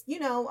 And it's,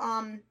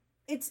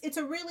 it's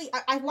a really,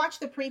 I watched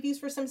the previews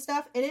for some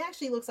stuff and it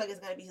actually looks like it's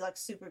going to be like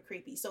super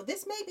creepy. So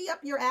this may be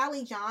up your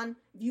alley, John.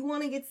 If you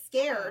want to get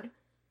scared,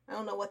 I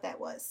don't know what that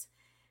was.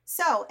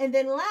 So, and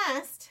then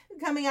last,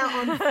 coming out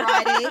on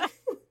Friday,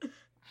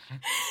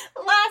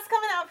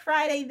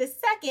 Friday the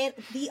 2nd,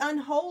 The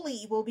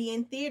Unholy will be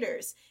in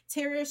theaters.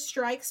 Terror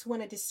strikes when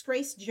a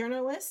disgraced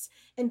journalist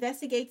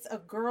investigates a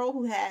girl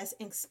who has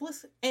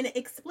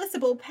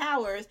inexplicable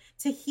powers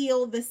to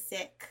heal the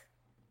sick.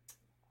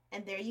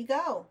 And there you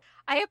go.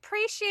 I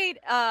appreciate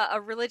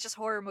a religious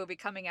horror movie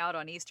coming out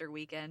on Easter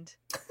weekend.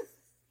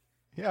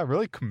 Yeah,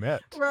 really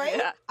commit. Right?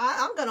 Yeah.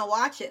 I'm going to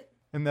watch it.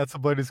 And that's the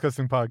Bloody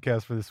Disgusting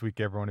podcast for this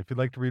week, everyone. If you'd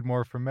like to read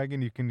more from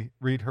Megan, you can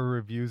read her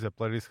reviews at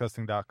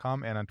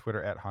bloodydisgusting.com and on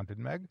Twitter at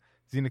HauntedMeg.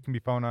 Zena can be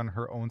found on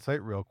her own site,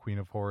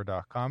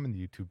 realqueenofhorror.com, and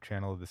the YouTube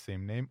channel of the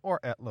same name,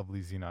 or at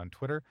LovelyZena on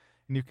Twitter.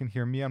 And you can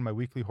hear me on my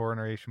weekly horror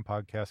narration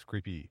podcast,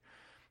 Creepy.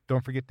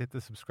 Don't forget to hit the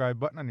subscribe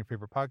button on your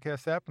favorite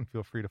podcast app, and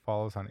feel free to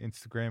follow us on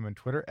Instagram and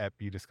Twitter at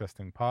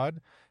BeDisgustingPod,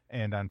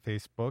 and on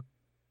Facebook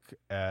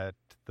at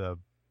the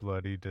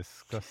Bloody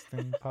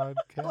Disgusting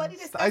Podcast. Bloody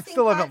Disgusting I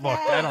still haven't looked.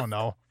 I Podcast. don't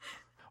know.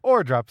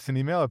 Or drop us an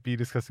email at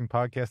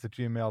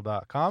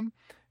bedisgustingpodcast@gmail.com.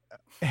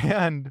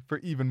 And for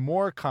even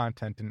more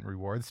content and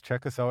rewards,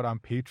 check us out on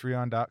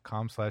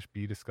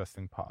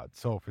patreon.com/BeDisgustingPod.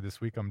 So for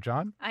this week, I'm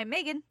John. I'm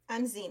Megan.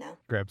 I'm Zena.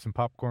 Grab some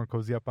popcorn,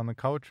 cozy up on the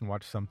couch, and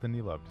watch something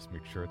you love. Just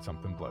make sure it's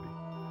something bloody.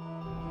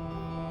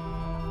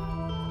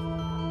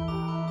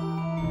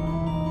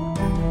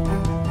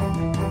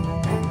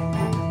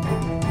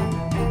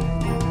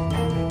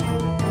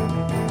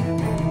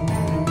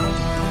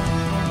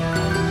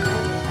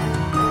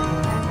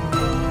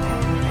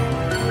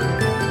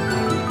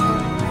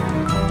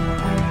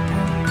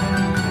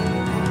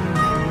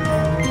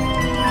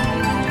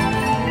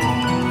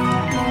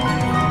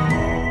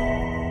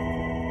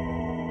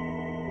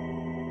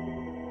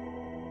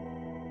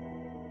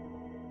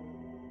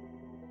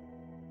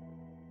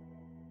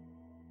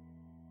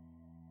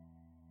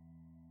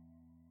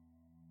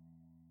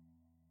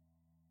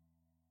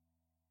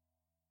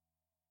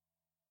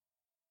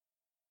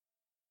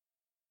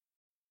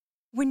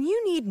 When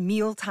you need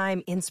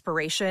mealtime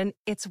inspiration,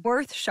 it's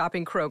worth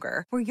shopping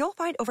Kroger, where you'll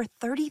find over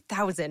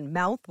 30,000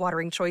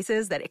 mouth-watering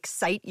choices that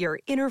excite your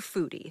inner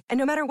foodie. And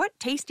no matter what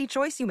tasty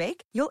choice you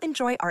make, you'll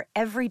enjoy our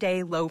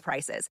everyday low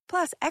prices,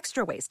 plus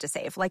extra ways to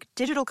save, like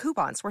digital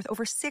coupons worth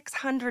over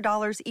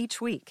 $600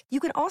 each week. You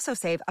can also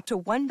save up to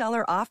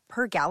 $1 off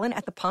per gallon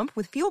at the pump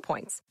with fuel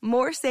points.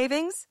 More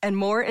savings and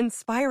more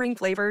inspiring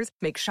flavors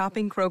make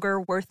shopping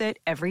Kroger worth it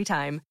every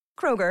time.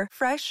 Kroger,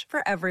 fresh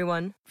for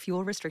everyone.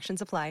 Fuel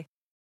restrictions apply.